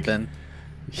hasn't be like, happened.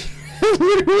 it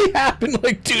literally happened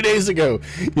like 2 days ago.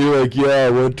 You're like, yeah, I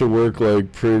went to work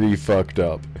like pretty fucked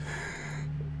up.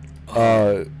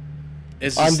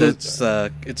 It's I'm just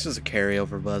it's just a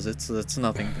carryover buzz. It's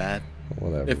nothing bad.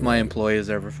 Whatever. If my man. employees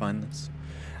ever find this.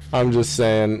 I'm just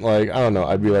saying, like, I don't know.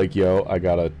 I'd be like, yo, I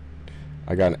got an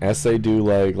essay due,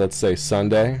 like, let's say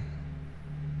Sunday.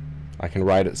 I can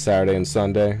write it Saturday and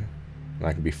Sunday, and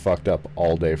I can be fucked up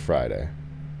all day Friday.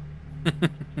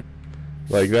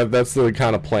 Like, that's the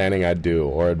kind of planning I'd do.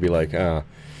 Or I'd be like, I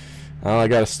got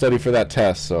to study for that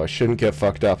test, so I shouldn't get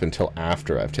fucked up until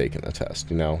after I've taken the test,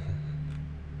 you know?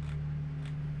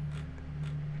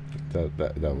 That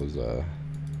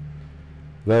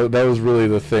was really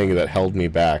the thing that held me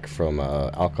back from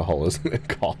alcoholism in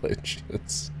college.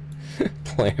 It's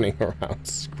planning around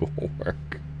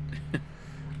schoolwork.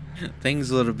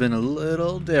 Things would have been a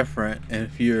little different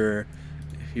if you're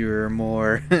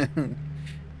more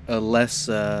a less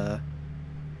what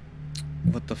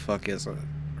the fuck is it?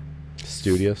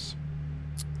 Studious.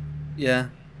 Yeah,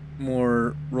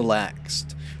 more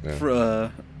relaxed.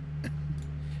 Yeah.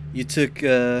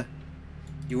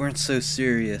 You weren't so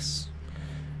serious.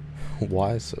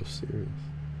 Why so serious?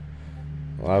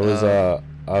 Well,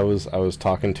 I was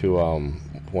talking to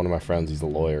one of my friends. He's a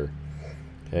lawyer,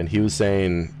 and he was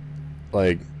saying,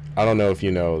 like, I don't know if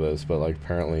you know this, but like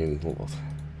apparently in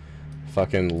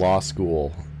fucking law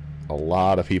school, a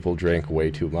lot of people drink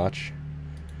way too much,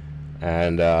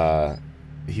 and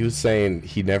he was saying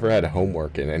he never had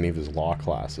homework in any of his law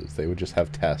classes. They would just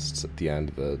have tests at the end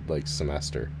of the like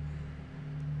semester.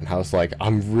 And I was like,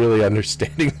 I'm really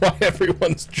understanding why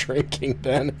everyone's drinking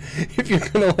then. If you're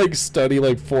gonna like study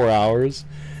like 4 hours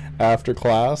after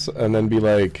class and then be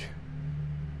like,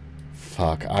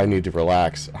 fuck, I need to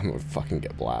relax, I'm gonna fucking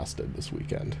get blasted this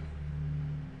weekend.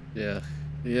 Yeah.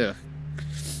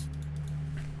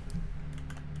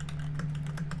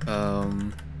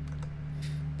 The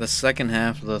second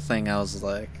half of the thing, I was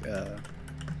like,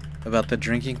 about the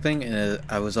drinking thing, and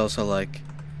I was also like,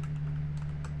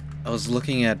 I was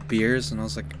looking at beers, and I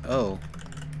was like, oh,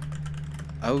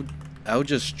 I would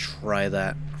just try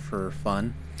that for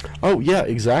fun. Oh, yeah,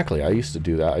 exactly. I used to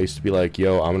do that. I used to be like,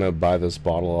 yo, I'm gonna buy this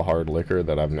bottle of hard liquor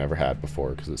that I've never had before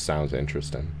because it sounds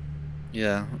interesting.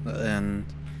 Yeah, and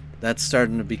that's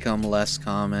starting to become less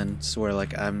common, so where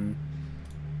like I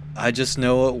just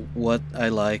know what I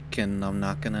like, and I'm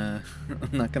not gonna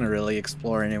really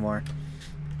explore anymore.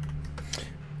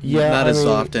 Yeah, not I as mean,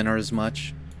 often or as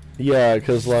much. Yeah,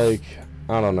 because, like,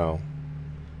 I don't know.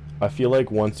 I feel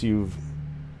like once you've...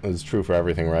 It's true for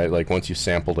everything, right? Like, once you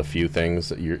sampled a few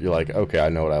things, you're like, okay, I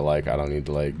know what I like. I don't need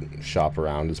to, like, shop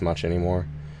around as much anymore.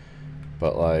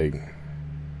 But, like,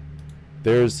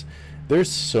 there's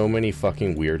so many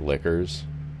fucking weird liquors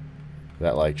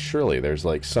that, like, surely there's,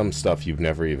 like, some stuff you've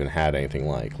never even had anything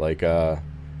like. Like, have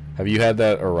you had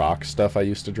that Arak stuff I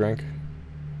used to drink?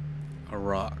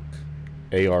 Arak.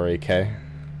 A-R-A-K?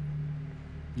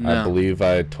 No. I believe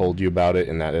I told you about it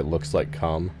and that it looks like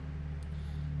cum.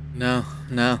 No,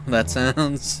 that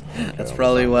sounds... Okay, that's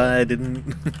probably why I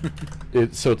didn't...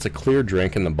 So it's a clear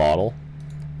drink in the bottle,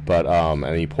 but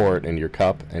and you pour it in your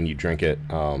cup and you drink it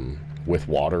with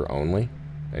water only,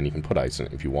 and you can put ice in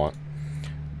it if you want,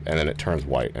 and then it turns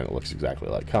white and it looks exactly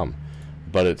like cum,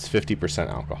 but it's 50%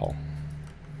 alcohol.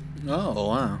 Oh,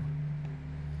 wow.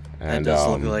 And That does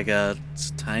look like a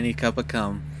tiny cup of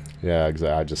cum. Yeah,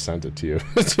 exactly. I just sent it to you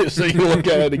so you can look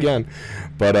at it again.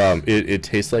 But it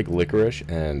tastes like licorice,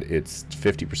 and it's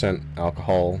 50%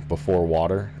 alcohol before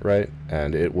water, right?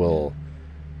 And it will,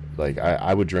 like,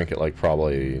 I would drink it like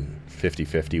probably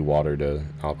 50-50 water to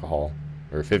alcohol,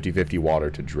 or 50-50 water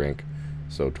to drink,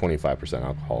 so 25%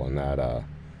 alcohol, and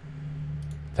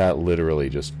that literally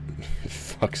just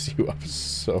fucks you up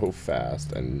so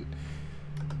fast, and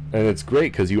it's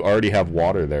great because you already have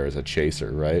water there as a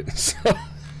chaser, right? So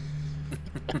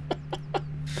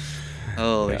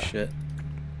Holy Yeah. shit.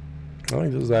 I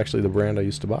think this is actually the brand I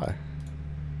used to buy.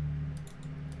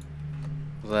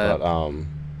 That, But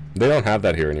they don't have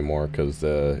that here anymore because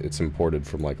it's imported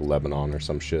from like Lebanon or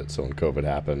some shit. So when COVID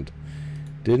happened,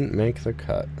 didn't make the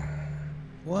cut.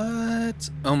 what?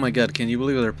 Oh my god, can you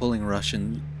believe they're pulling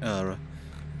Russian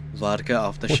vodka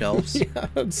off the shelves Yeah,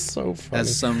 it's so funny.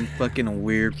 as some fucking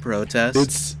weird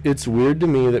protest? It's weird to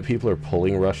me that people are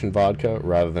pulling Russian vodka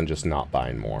rather than just not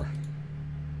buying more.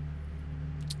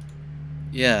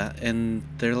 Yeah, and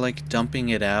they're like dumping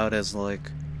it out as like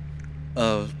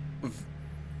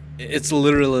it's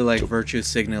literally like virtue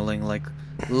signaling, like,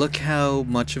 look how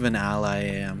much of an ally I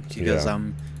am because Yeah.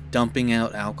 I'm dumping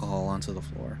out alcohol onto the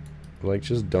floor. Like,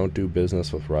 just don't do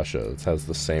business with Russia. It has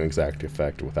the same exact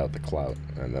effect without the clout,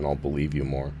 and then I'll believe you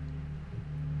more.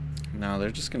 No, they're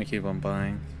just gonna keep on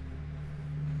buying.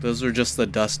 Those were just the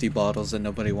dusty bottles that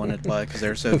nobody wanted to buy because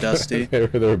they're so dusty.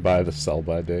 They're by the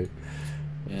sell-by date.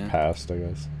 Yeah. Passed, I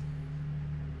guess.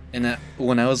 And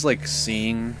when I was like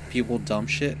seeing people dump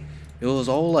shit, it was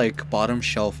all like bottom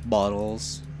shelf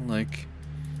bottles. Like,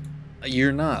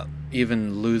 you're not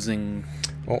even losing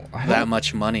Well, I that don't-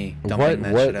 much money dumping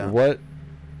that shit out.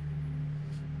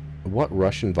 What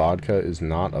Russian vodka is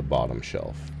not a bottom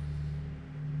shelf?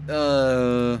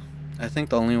 I think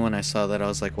the only one I saw that I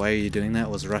was like, why are you doing that,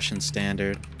 was Russian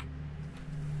Standard.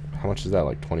 How much is that?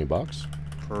 Like $20?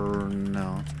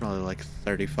 No, it's probably like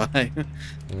 35.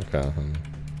 Okay.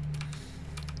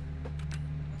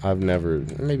 I've never.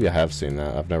 Maybe I have seen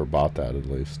that. I've never bought that at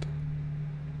least.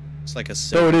 It's like a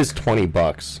So it sip. is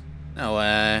 $20. No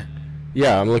way.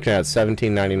 Yeah, I'm looking at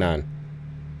 $17.99.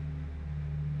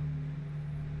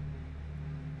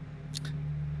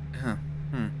 Huh.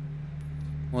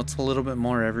 Well, it's a little bit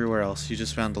more everywhere else. You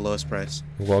just found the lowest price.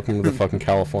 Welcome to the fucking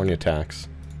California tax.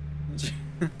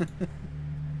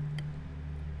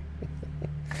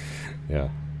 Yeah.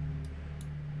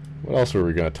 What else were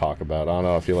we gonna talk about? I don't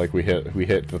know. I feel like we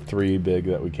hit the three big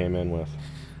that we came in with.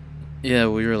 Yeah,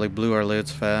 we really blew our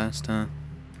loads fast, huh?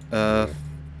 I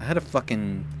had a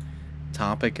fucking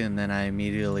topic and then I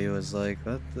immediately was like,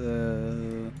 what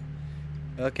the...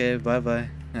 Okay, bye-bye.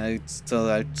 I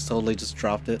totally just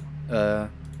dropped it.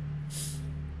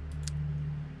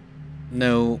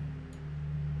 No,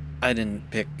 I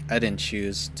didn't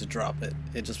choose to drop it.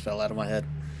 It just fell out of my head.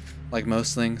 Like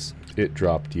most things. It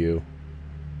dropped you.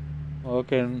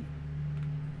 Okay.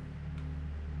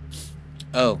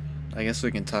 Oh, I guess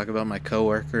we can talk about my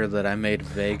coworker that I made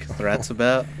vague threats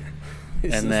about.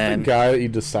 Is And this then- the guy that you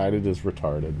decided is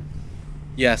retarded?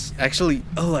 Yes, actually,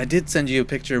 I did send you a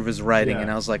picture of his writing, Yeah.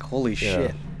 and I was like, holy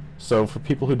shit. So for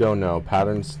people who don't know,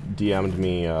 Patterns DM'd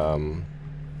me.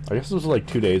 I guess this was like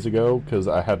 2 days ago because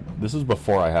this was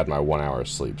before I had my 1 hour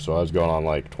sleep, so I was going on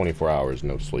like 24 hours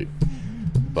no sleep.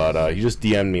 But he just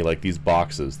DM'd me like these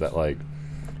boxes that like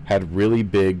had really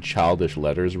big childish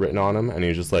letters written on them, and he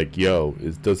was just like, "Yo,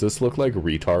 does this look like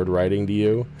retard writing to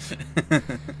you?"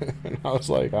 And I was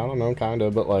like, "I don't know, kind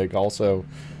of, but like also,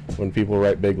 when people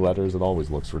write big letters, it always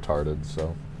looks retarded."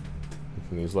 So,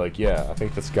 and he's like, "Yeah, I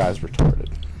think this guy's retarded."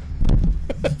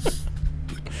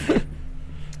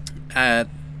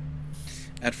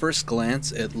 At first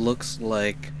glance, it looks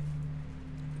like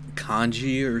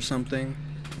kanji or something.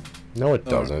 No, it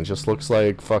doesn't. It just looks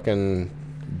like fucking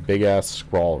big ass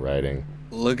scrawl writing.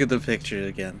 Look at the picture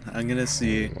again. I'm gonna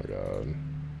see. Oh my god.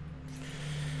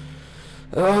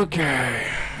 Okay.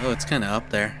 Oh, it's kind of up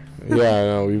there. Yeah, I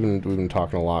know. We've been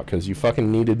talking a lot because you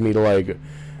fucking needed me to like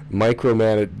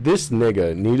micromanage. This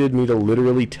nigga needed me to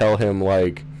literally tell him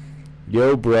like,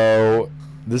 "Yo, bro,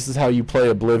 this is how you play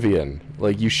Oblivion."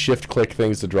 Like you shift click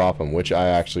things to drop them, which I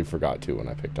actually forgot to when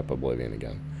I picked up Oblivion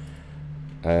again.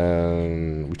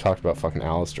 And we talked about fucking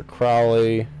Aleister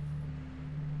Crowley.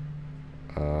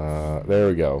 There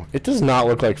we go. It does not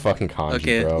look like fucking kanji,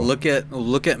 Okay, bro.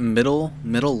 look at middle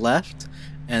left,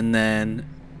 and then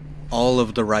all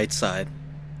of the right side.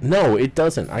 No, it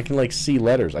doesn't. I can like see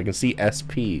letters. I can see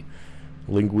SP,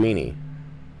 Linguini.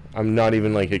 I'm not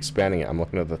even like expanding it. I'm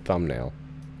looking at the thumbnail.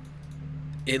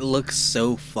 It looks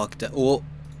so fucked up. Well,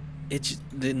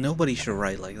 nobody should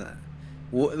write like that.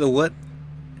 What?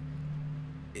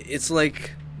 It's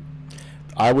like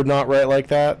I would not write like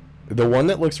that. The one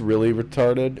that looks really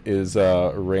retarded is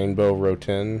Rainbow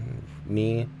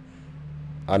Rotini.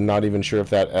 I'm not even sure if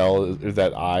that if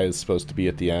that I is supposed to be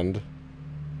at the end.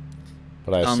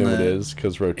 But I assume it is,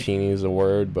 because Rotini is a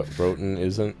word, but Roten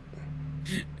isn't.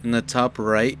 In the top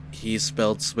right, he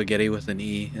spelled spaghetti with an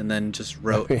E, and then just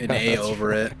wrote an A over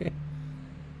right. it.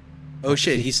 Oh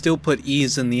shit, he still put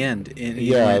E's in the end.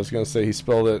 Yeah, I was going to say he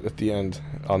spelled it at the end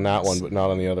on that one, but not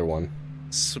on the other one.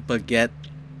 Spaghetti.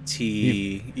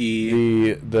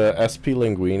 The SP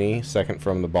Linguini, second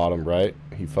from the bottom right,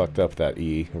 he fucked up that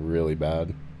E really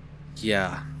bad.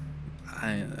 Yeah.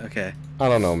 Okay. I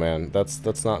don't know, man.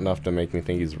 That's not enough to make me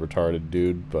think he's a retarded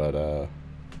dude, but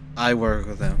I work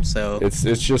with him, so it's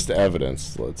just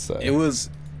evidence, let's say. it was.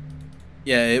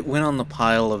 Yeah, it went on the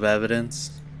pile of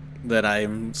evidence that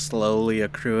I'm slowly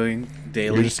accruing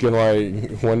daily. You're just gonna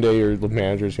like one day your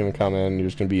manager's gonna come in, you're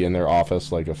just gonna be in their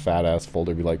office like a fat ass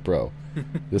folder, be like, bro,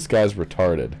 this guy's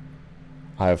retarded.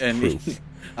 I have proof.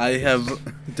 I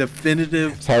have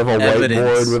definitive I have a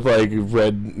evidence. whiteboard with like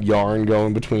red yarn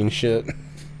going between shit.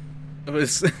 It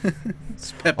was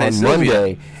it's Pepe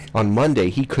Sylvia. On Monday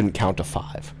he couldn't count to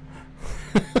 5.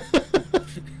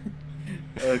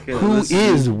 Okay, Who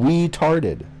is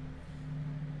retarded?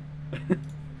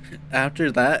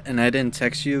 After that, and I didn't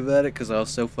text you about it because I was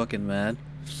so fucking mad.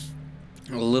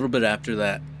 A little bit after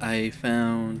that, I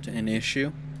found an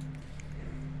issue.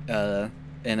 And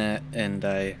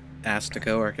I asked a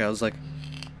coworker. I was like,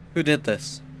 "Who did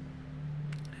this?"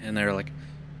 And they were like,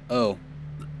 "Oh,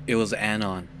 it was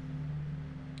Anon."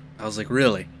 I was like,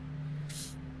 "Really?"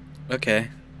 Okay.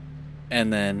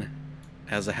 And then,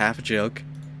 as a half joke,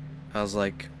 I was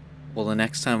like, "Well, the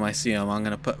next time I see him, I'm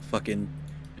gonna put fucking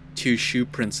 2 shoe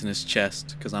prints in his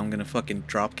chest because I'm gonna fucking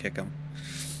drop kick him."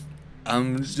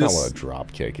 That's not what a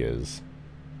drop kick is.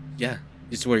 Yeah,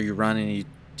 it's where you run and you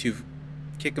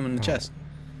kick him in the chest.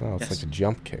 No, it's Yes. like a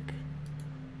jump kick.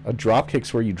 A drop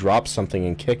kick's where you drop something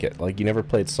and kick it. Like, you never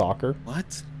played soccer?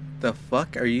 What the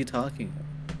fuck are you talking about?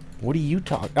 What are you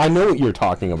talking? I know what you're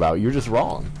talking about. You're just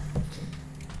wrong.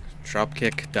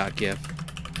 Dropkick.gif.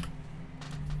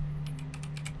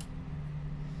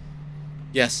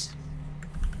 Yes.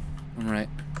 I'm right.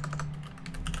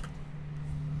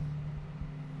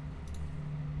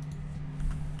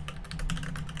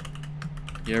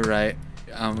 You're right.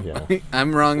 Yeah.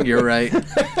 I'm wrong. You're right.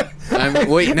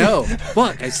 Wait, no.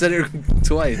 Fuck, I said it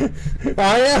twice.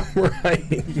 I am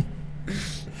right.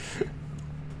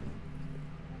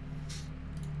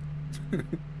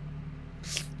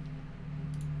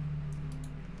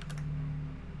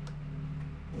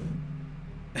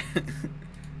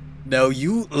 No,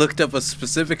 you looked up a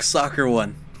specific soccer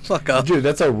one. Fuck up. Dude,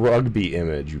 that's a rugby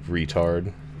image, you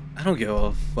retard. I don't give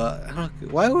a fuck.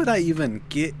 Why would I even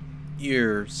get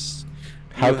yours?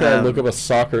 How could I look up a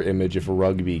soccer image if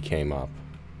rugby came up?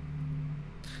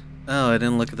 Oh, I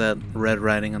didn't look at that red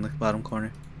writing on the bottom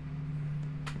corner.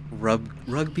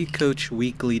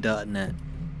 Rugbycoachweekly.net.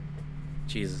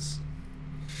 Jesus.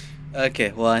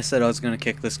 Okay, well, I said I was gonna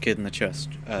kick this kid in the chest.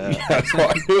 Yeah,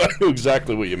 I knew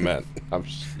exactly what you meant.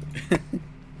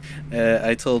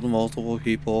 I told multiple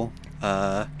people.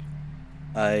 I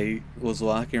was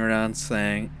walking around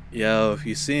saying, "Yo, if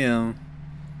you see him,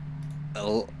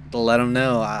 let him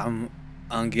know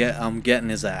I'm getting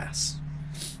his ass."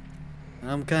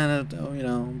 I'm kind of,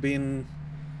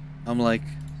 I'm like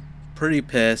pretty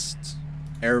pissed.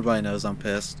 Everybody knows I'm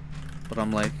pissed, but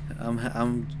I'm like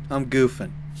I'm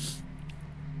goofing.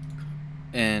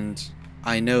 And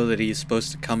I know that he's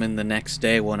supposed to come in the next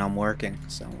day when I'm working,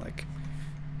 so I'm like,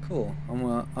 cool. I'm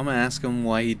gonna ask him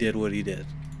why he did what he did.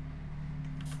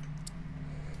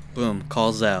 Boom,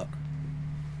 calls out.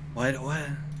 Why did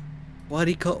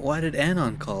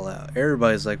Anon call out?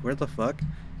 Everybody's like, where the fuck?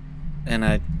 And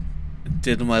I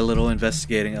did my little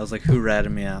investigating. I was like, who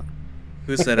ratted me out?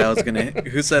 Who said I was gonna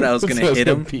hit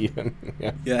him?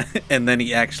 Yeah. And then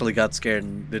he actually got scared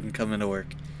and didn't come into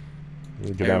work.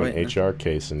 You could have an HR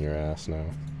case in your ass now.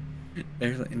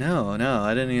 They're like, no,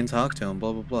 I didn't even talk to him,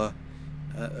 blah, blah, blah.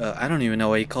 I don't even know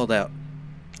why he called out.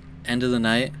 End of the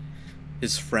night,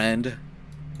 his friend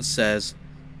says,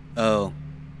 "Oh,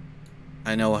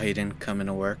 I know why he didn't come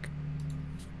into work.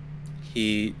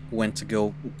 He went to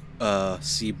go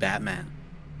see Batman."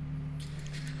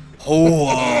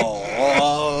 Oh,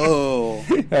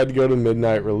 Had to go to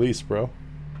midnight release, bro.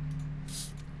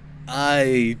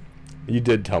 You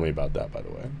did tell me about that, by the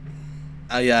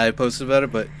way. Yeah, I posted about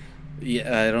it, but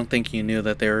yeah, I don't think you knew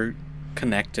that they were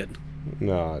connected.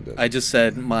 No, I didn't. I just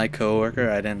said my coworker.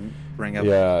 I didn't bring up.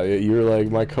 Yeah, you were like,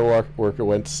 my coworker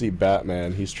went to see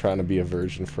Batman. He's trying to be a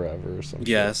virgin forever or something.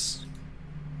 Yes.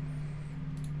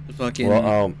 Fucking. Well,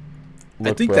 I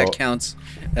look, think bro, that counts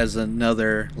as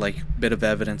another like bit of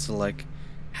evidence of like,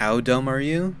 how dumb are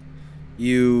you?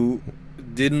 You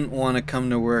didn't want to come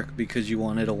to work because you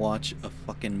wanted to watch a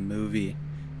fucking movie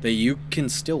that you can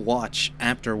still watch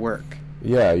after work.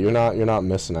 Yeah, you're not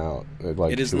missing out.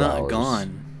 Like It is 2 not hours.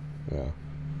 gone. Yeah.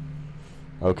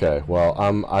 Okay,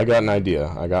 well, I got an idea.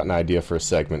 I got an idea for a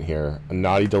segment here. A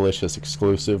Naughty Delicious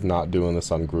exclusive, not doing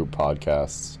this on group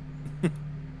podcasts.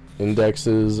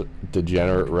 Index's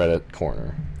Degenerate Reddit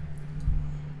Corner.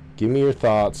 Give me your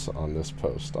thoughts on this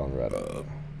post on Reddit.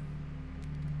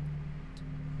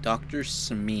 Dr.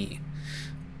 Smee.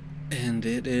 And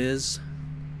it is...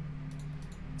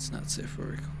 It's not safe for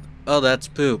recall. Oh, that's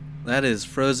poop. That is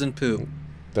frozen poop.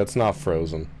 That's not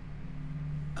frozen.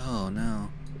 Oh, no.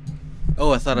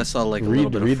 Oh, I thought I saw like a little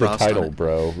bit Read of the frost on title, it.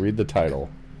 bro. Read the title.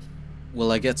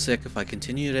 Will I get sick if I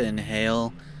continue to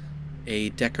inhale a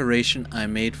decoration I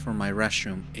made for my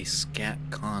restroom, a scat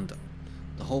condom?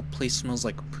 The whole place smells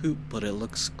like poop, but it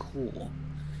looks cool.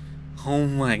 Oh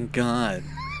my god.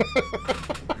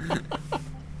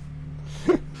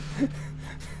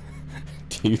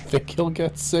 Do you think he'll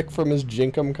get sick from his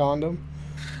Jinkum condom?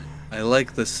 I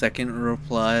like the second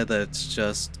reply that's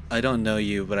just, I don't know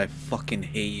you, but I fucking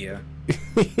hate you.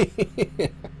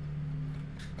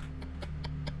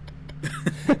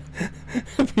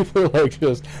 People are like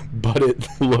just, but it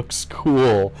looks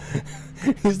cool.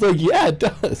 He's like, yeah, it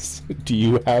does. Do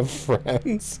you have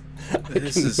friends?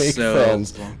 This I can is make so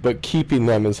friends, long. but keeping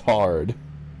them is hard.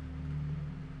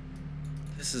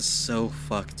 This is so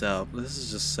fucked up. This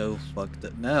is just so fucked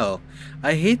up. No.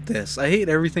 I hate this. I hate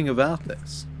everything about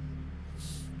this.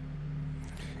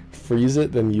 Freeze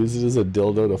it, then use it as a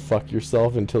dildo to fuck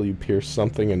yourself until you pierce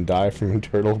something and die from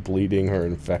internal bleeding or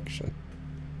infection.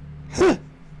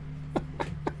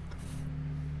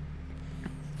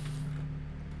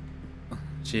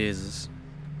 Jesus.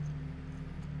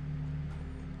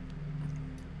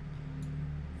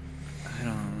 I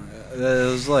don't know.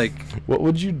 It was like, What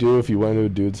would you do if you went to a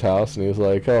dude's house and he was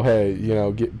like, oh, hey, you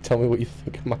know, tell me what you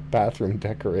think of my bathroom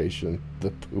decoration,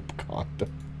 the poop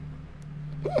condom?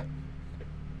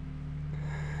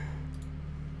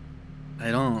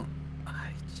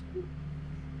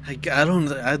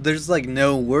 there's like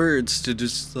no words to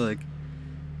just like,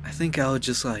 I think I would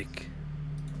just like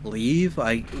leave.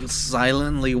 I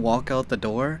silently walk out the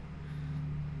door.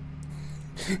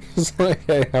 It's like,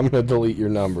 hey, I'm gonna delete your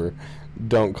number.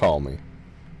 Don't call me.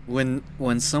 When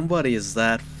somebody is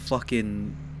that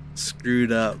fucking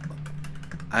screwed up,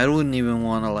 I wouldn't even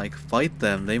want to like fight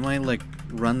them. They might like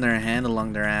run their hand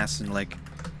along their ass and like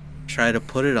try to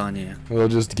put it on you. They'll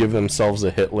just give themselves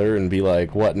a Hitler and be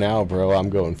like, what now, bro? I'm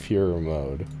going Fuhrer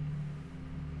mode.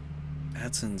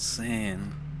 That's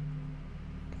insane.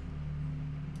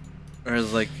 Or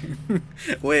it's like,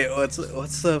 wait, what's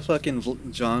the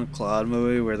fucking Jean-Claude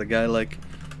movie where the guy like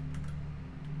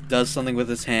does something with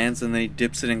his hands and then he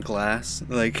dips it in glass?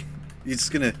 Like, he's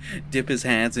just gonna dip his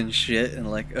hands in shit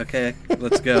and like, okay,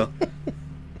 let's go.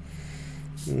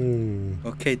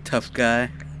 Okay, tough guy.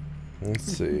 Let's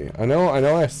see. I know.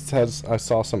 I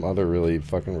saw some other really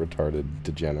fucking retarded,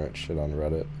 degenerate shit on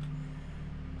Reddit.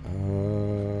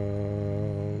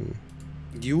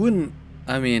 You wouldn't.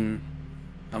 I mean,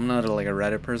 I'm not like a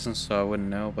Reddit person, so I wouldn't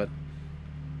know. But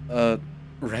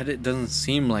Reddit doesn't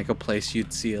seem like a place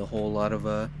you'd see a whole lot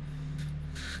of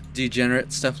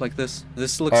degenerate stuff like this.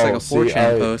 This looks like a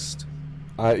 4chan post.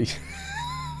 I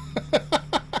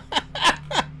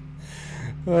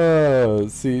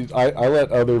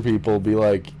let other people be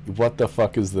like, what the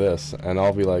fuck is this? And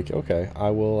I'll be like, okay, I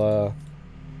will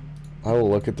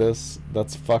look at this.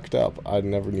 That's fucked up. I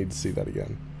never need to see that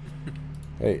again.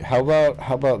 Hey, how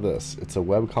about this? It's a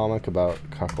webcomic about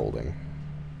cuckolding.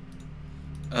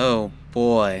 Oh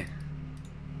boy.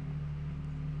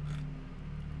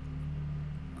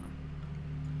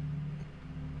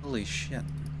 Holy shit.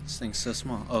 This thing's so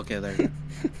small. Okay, there you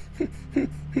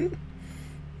go.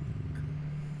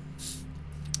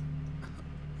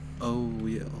 Oh,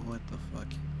 yeah, what the fuck?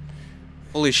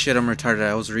 Holy shit, I'm retarded.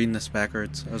 I was reading this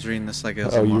backwards. I was reading this like it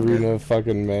was a you manga. reading a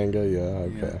fucking manga? Yeah,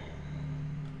 okay. Yeah.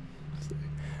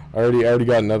 I already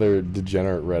got another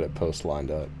degenerate Reddit post lined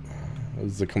up.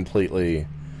 This is a completely...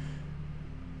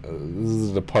 this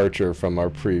is a departure from our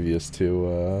previous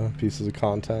two pieces of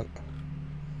content.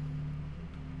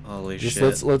 Holy Just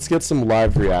shit. let's get some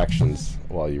live reactions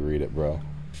while you read it, bro.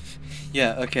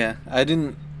 Yeah, okay. I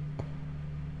didn't...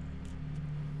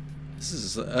 This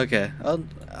is... Okay,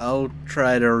 I'll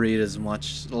try to read as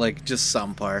much, like, just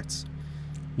some parts.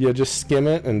 Yeah, just skim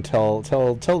it and tell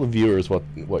the viewers what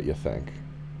you think.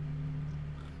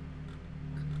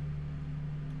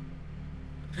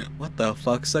 What the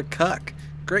fuck's a cuck?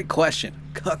 Great question.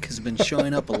 Cuck has been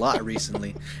showing up a lot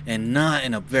recently, and not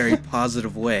in a very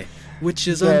positive way, which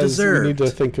is Guys, undeserved. we need to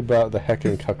think about the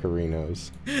heckin'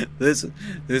 cuckerinos.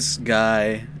 This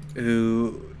guy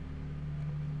who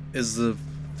is the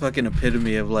fucking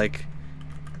epitome of like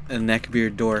a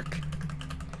neckbeard dork.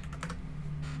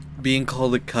 Being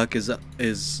called a cuck is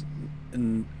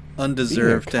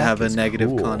undeserved to cuck have a is negative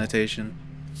cool. connotation.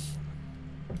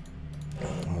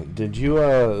 Did you,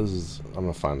 I'm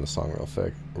gonna find the song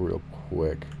real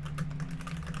quick.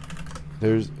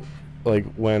 There's, like,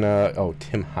 when,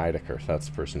 Tim Heidecker, that's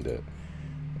the person did it.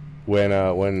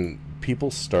 When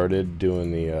people started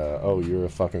doing the, you're a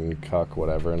fucking cuck,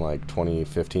 whatever, in, like,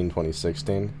 2015,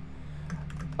 2016,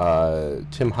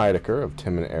 Tim Heidecker of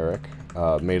Tim and Eric,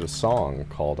 made a song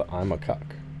called I'm a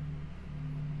Cuck.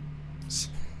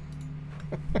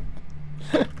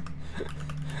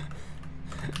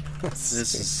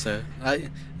 This is so.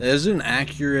 There's an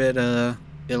accurate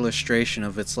illustration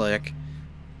of it's like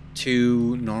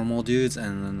two normal dudes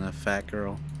and then the fat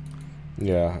girl.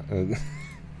 Yeah, and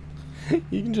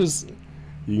you can just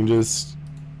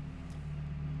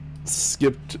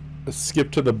skip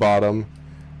to the bottom,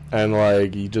 and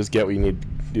like you just get what you need to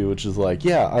do, which is like,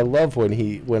 yeah, I love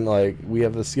when like we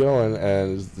have this going,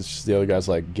 and it's just the other guy's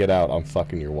like, get out, I'm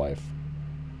fucking your wife.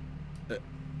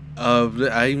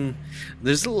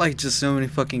 There's like just so many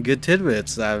fucking good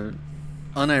tidbits.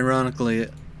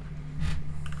 Unironically,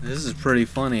 this is pretty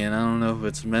funny, and I don't know if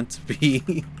it's meant to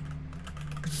be.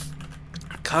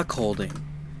 Cuckolding.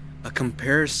 A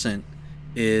comparison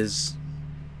is.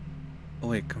 Oh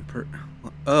wait,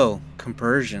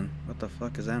 compersion. What the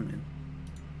fuck does that mean?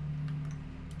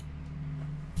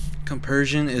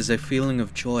 Compersion is a feeling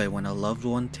of joy when a loved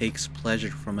one takes pleasure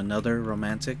from another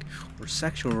romantic or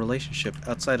sexual relationship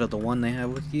outside of the one they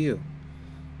have with you.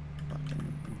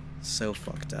 Fucking so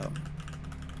fucked up.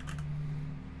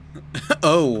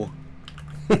 Oh!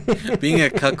 Being a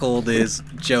cuckold is,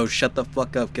 Joe, shut the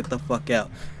fuck up, get the fuck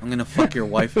out. I'm gonna fuck your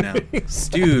wife now.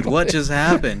 Dude, what just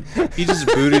happened? He just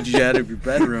booted you out of your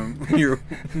bedroom. You're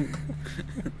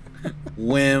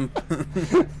wimp.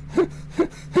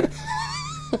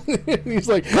 He's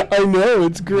like, I know,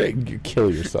 it's great. You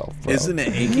kill yourself, bro. Isn't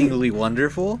it achingly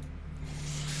wonderful?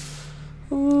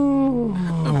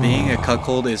 Being a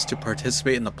cuckold is to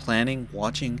participate in the planning,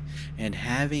 watching, and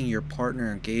having your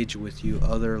partner engage with you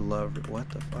other lovers. What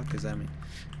the fuck does that mean?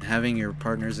 Having your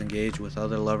partners engage with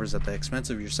other lovers at the expense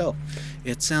of yourself.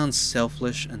 It sounds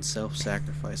selfish and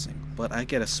self-sacrificing, but I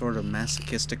get a sort of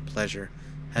masochistic pleasure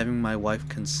having my wife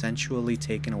consensually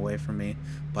taken away from me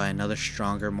by another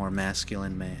stronger, more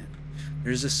masculine man.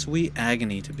 There's a sweet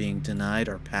agony to being denied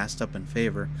or passed up in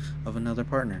favor of another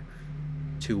partner.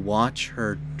 To watch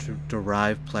her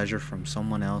derive pleasure from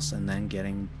someone else and then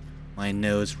getting my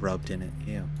nose rubbed in it.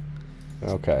 Ew.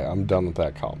 Okay, I'm done with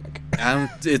that comic.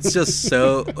 It's just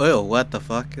so... Oh, what the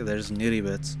fuck? There's nudie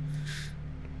bits.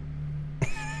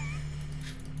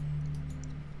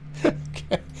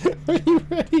 Okay. Are you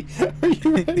ready? Are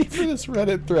you ready for this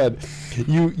Reddit thread?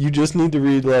 You just need to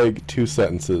read like 2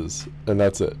 sentences, and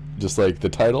that's it. Just like the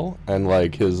title and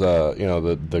like his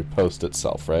the post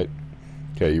itself, right?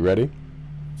 Okay, you ready?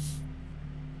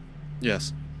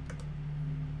 Yes.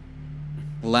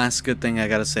 Last good thing I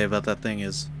gotta say about that thing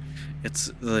is,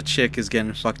 it's the chick is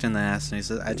getting fucked in the ass, and he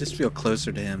says, "I just feel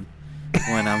closer to him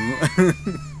when I'm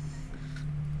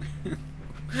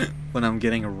when I'm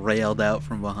getting railed out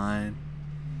from behind."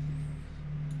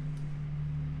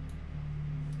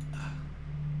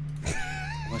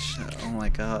 Oh my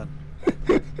god.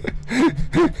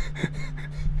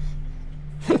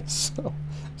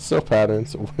 So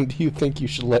Patterns, when do you think you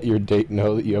should let your date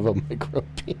know that you have a micro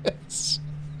penis?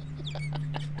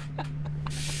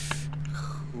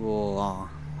 Cool.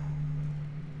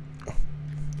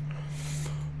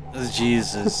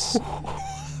 Jesus.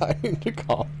 I need to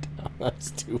calm down.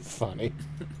 That's too funny.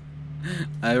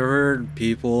 I've heard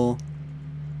people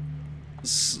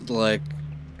like,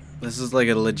 this is like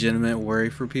a legitimate worry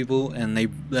for people, and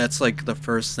that's like the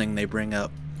first thing they bring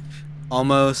up.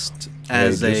 Almost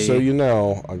as just so you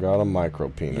know, I got a micro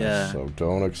penis, Yeah. so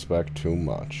don't expect too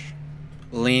much.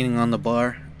 leaning on the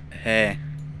bar. Hey,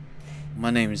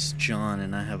 my name is John,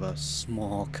 and I have a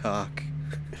small cock.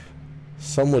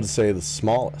 Some would say the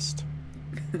smallest.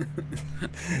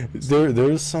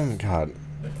 There's some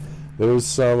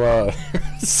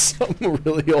some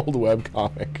really old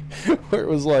webcomic where it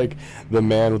was like the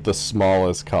man with the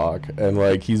smallest cock, and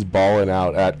like he's balling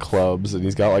out at clubs, and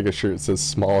he's got like a shirt that says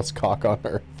smallest cock on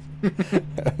earth.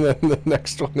 And then the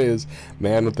next one is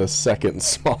man with the second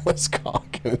smallest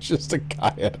cock, and it's just a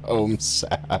guy at home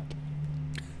sad.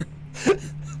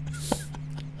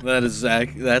 That is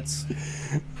that's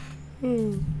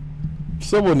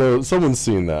Someone's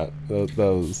seen that.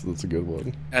 That's a good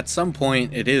one. at some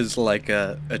point it is like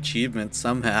a achievement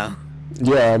somehow.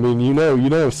 Yeah, I mean, you know,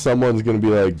 if someone's gonna be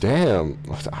like, "Damn,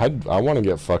 I want to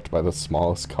get fucked by the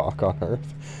smallest cock on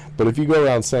earth," but if you go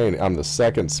around saying I'm the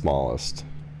second smallest,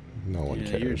 no one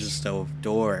cares. You're just a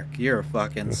dork. You're a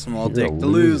fucking small You're a dick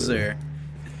loser.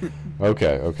 loser.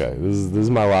 Okay. This is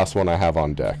my last one I have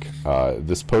on deck.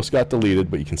 This post got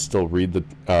deleted, but you can still read the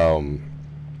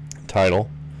title,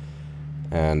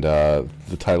 and the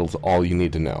title's All You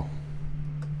Need to Know.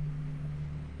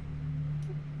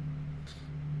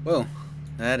 Whoa,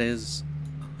 that is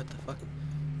what the fuck?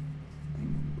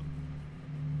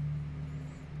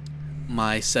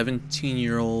 My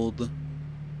 17-year-old.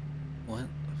 What the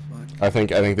fuck? I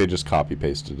think they just copy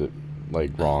pasted it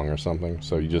like wrong or something.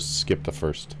 So you just skip the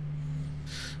first.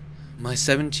 My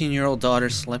 17-year-old daughter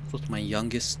slept with my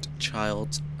youngest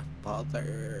child's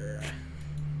father.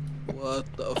 What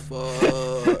the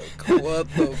fuck? What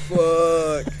the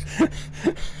fuck?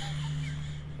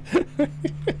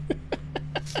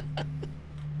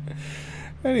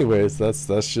 Anyways, that's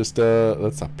just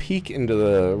that's a peek into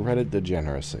the Reddit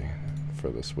degeneracy for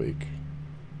this week.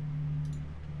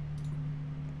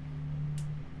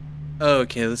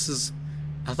 Okay,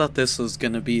 I thought this was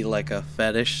gonna be like a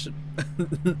fetish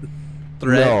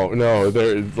thread. No,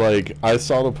 they're like, I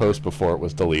saw the post before it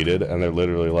was deleted, and they're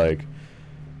literally like,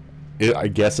 I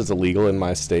guess it's illegal in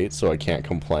my state, so I can't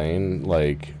complain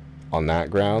like on that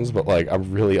grounds. But like,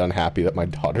 I'm really unhappy that my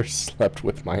daughter slept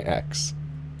with my ex.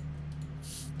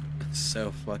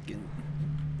 So fucking.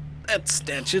 That's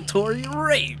statutory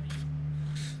rape.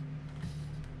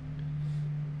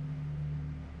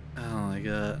 Oh my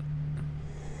god.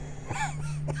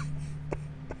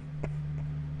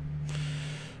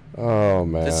 Oh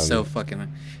man, That's so fucking.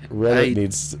 Reddit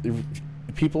needs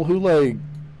people who like.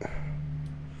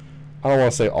 I don't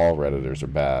want to say all Redditors are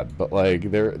bad, but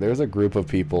like there's a group of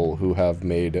people who have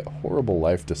made horrible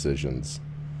life decisions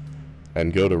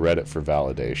and go to Reddit for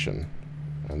validation,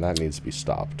 and that needs to be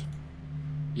stopped.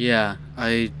 Yeah,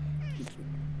 this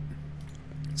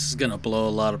is gonna blow a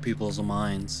lot of people's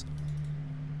minds.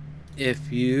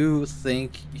 If you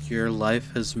think your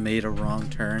life has made a wrong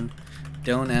turn,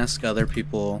 don't ask other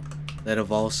people that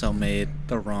have also made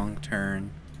the wrong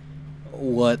turn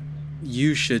what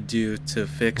you should do to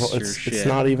fix your shit. It's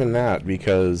not even that,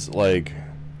 because like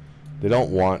they don't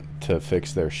want to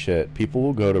fix their shit. People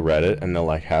will go to Reddit and they'll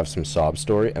like have some sob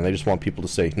story, and they just want people to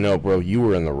say, "No, bro, you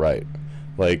were in the right."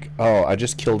 Like, "Oh, I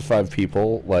just killed 5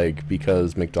 people like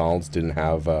because McDonald's didn't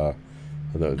have the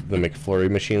McFlurry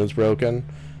machine was broken.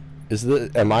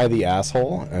 Am I the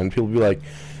asshole?" And people be like,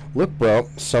 "Look, bro,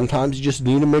 sometimes you just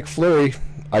need a McFlurry.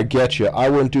 I get you. I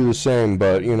wouldn't do the same,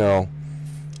 but you know,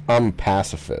 I'm a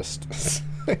pacifist."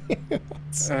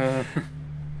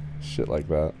 Shit like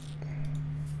that.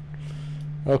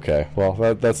 Okay, well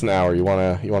that's an hour. You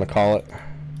wanna call it?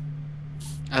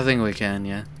 I think we can,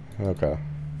 yeah. Okay.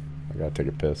 I gotta take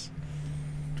a piss.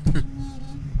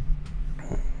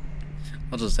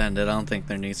 I'll just end it. I don't think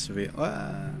there needs to be.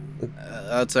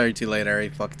 It's already too late. I already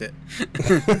fucked it.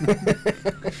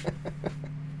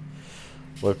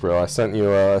 Look, bro, I sent you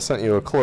a close.